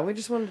 Yeah, we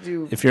just want to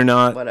do. If you're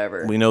not,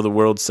 whatever. We know the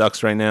world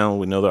sucks right now.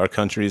 We know that our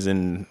country's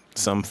in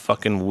some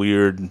fucking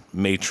weird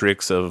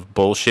matrix of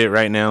bullshit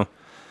right now.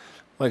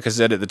 Like I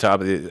said at the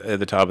top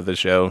of the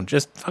show,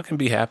 just fucking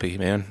be happy,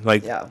 man.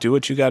 Do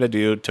what you got to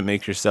do to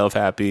make yourself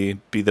happy.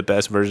 Be the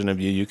best version of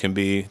you can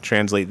be.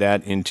 Translate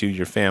that into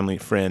your family,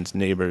 friends,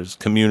 neighbors,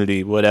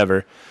 community,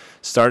 whatever.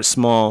 Start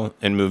small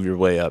and move your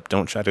way up.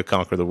 Don't try to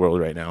conquer the world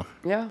right now.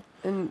 Yeah,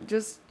 and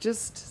just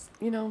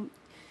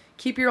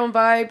keep your own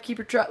vibe, keep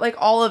your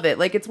all of it.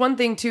 Like it's one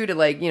thing too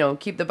to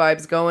keep the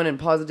vibes going and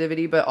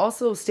positivity, but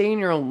also stay in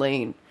your own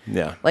lane.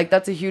 Yeah, like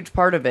that's a huge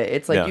part of it.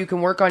 It's like you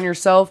can work on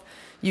yourself.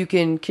 You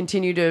can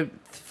continue to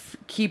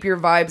keep your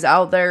vibes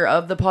out there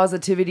of the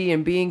positivity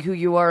and being who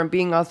you are and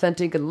being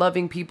authentic and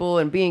loving people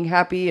and being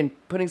happy and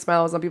putting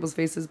smiles on people's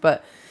faces.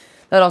 But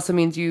that also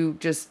means you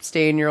just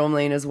stay in your own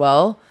lane as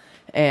well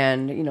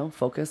and,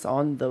 focus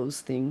on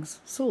those things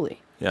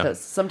solely. Yeah.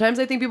 Because sometimes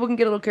I think people can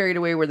get a little carried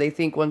away where they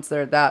think once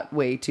they're that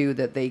way too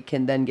that they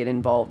can then get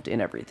involved in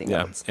everything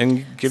else.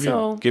 And give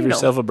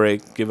yourself a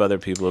break. Give other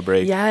people a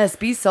break. Yes,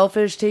 be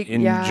selfish.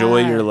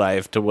 Enjoy your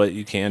life to what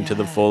you can to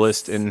the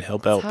fullest and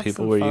help out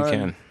people where you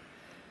can.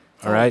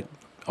 All right?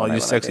 All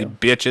you sexy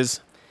bitches.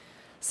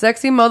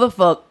 Sexy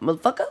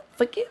motherfucker.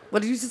 Fuck you.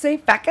 What did you say?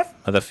 Facus?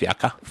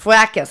 Motherfucker.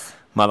 Facus.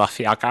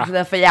 Motherfucker.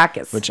 The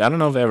Fiakas. Which I don't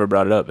know if I ever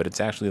brought it up, but it's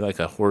actually like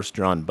a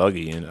horse-drawn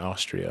buggy in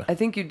Austria. I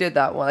think you did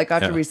that one. Like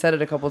after we said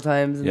it a couple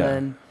times, and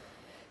then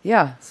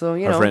so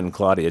Our friend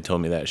Claudia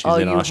told me that she's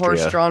in Austria. All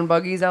you horse-drawn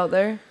buggies out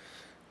there.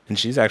 And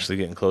she's actually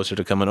getting closer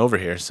to coming over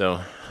here. So,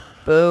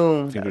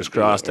 boom. Fingers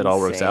crossed it all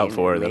works out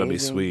for her. That'll be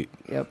sweet.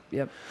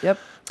 Yep.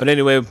 But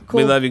anyway,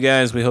 we love you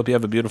guys. We hope you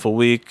have a beautiful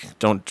week.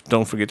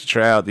 Don't forget to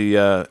try out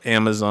the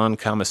Amazon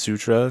Kama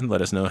Sutra.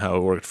 Let us know how it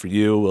worked for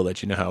you. We'll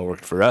let you know how it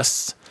worked for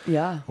us.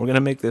 Yeah. We're going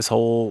to make this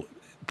whole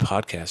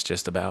podcast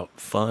just about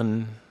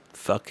fun,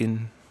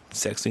 fucking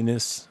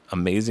sexiness,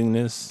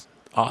 amazingness,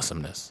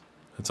 awesomeness.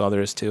 That's all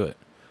there is to it.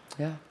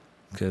 Yeah.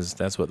 Because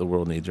that's what the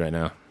world needs right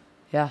now.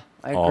 Yeah,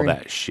 I agree. All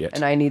that shit.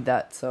 And I need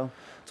that, so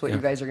that's what you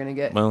guys are going to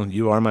get. Well,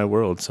 you are my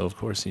world, so of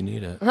course you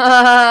need it.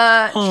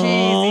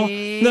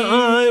 Cheesy.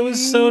 No, it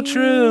was so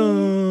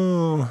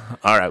true.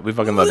 All right, we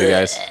fucking love you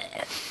guys.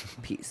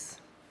 Peace.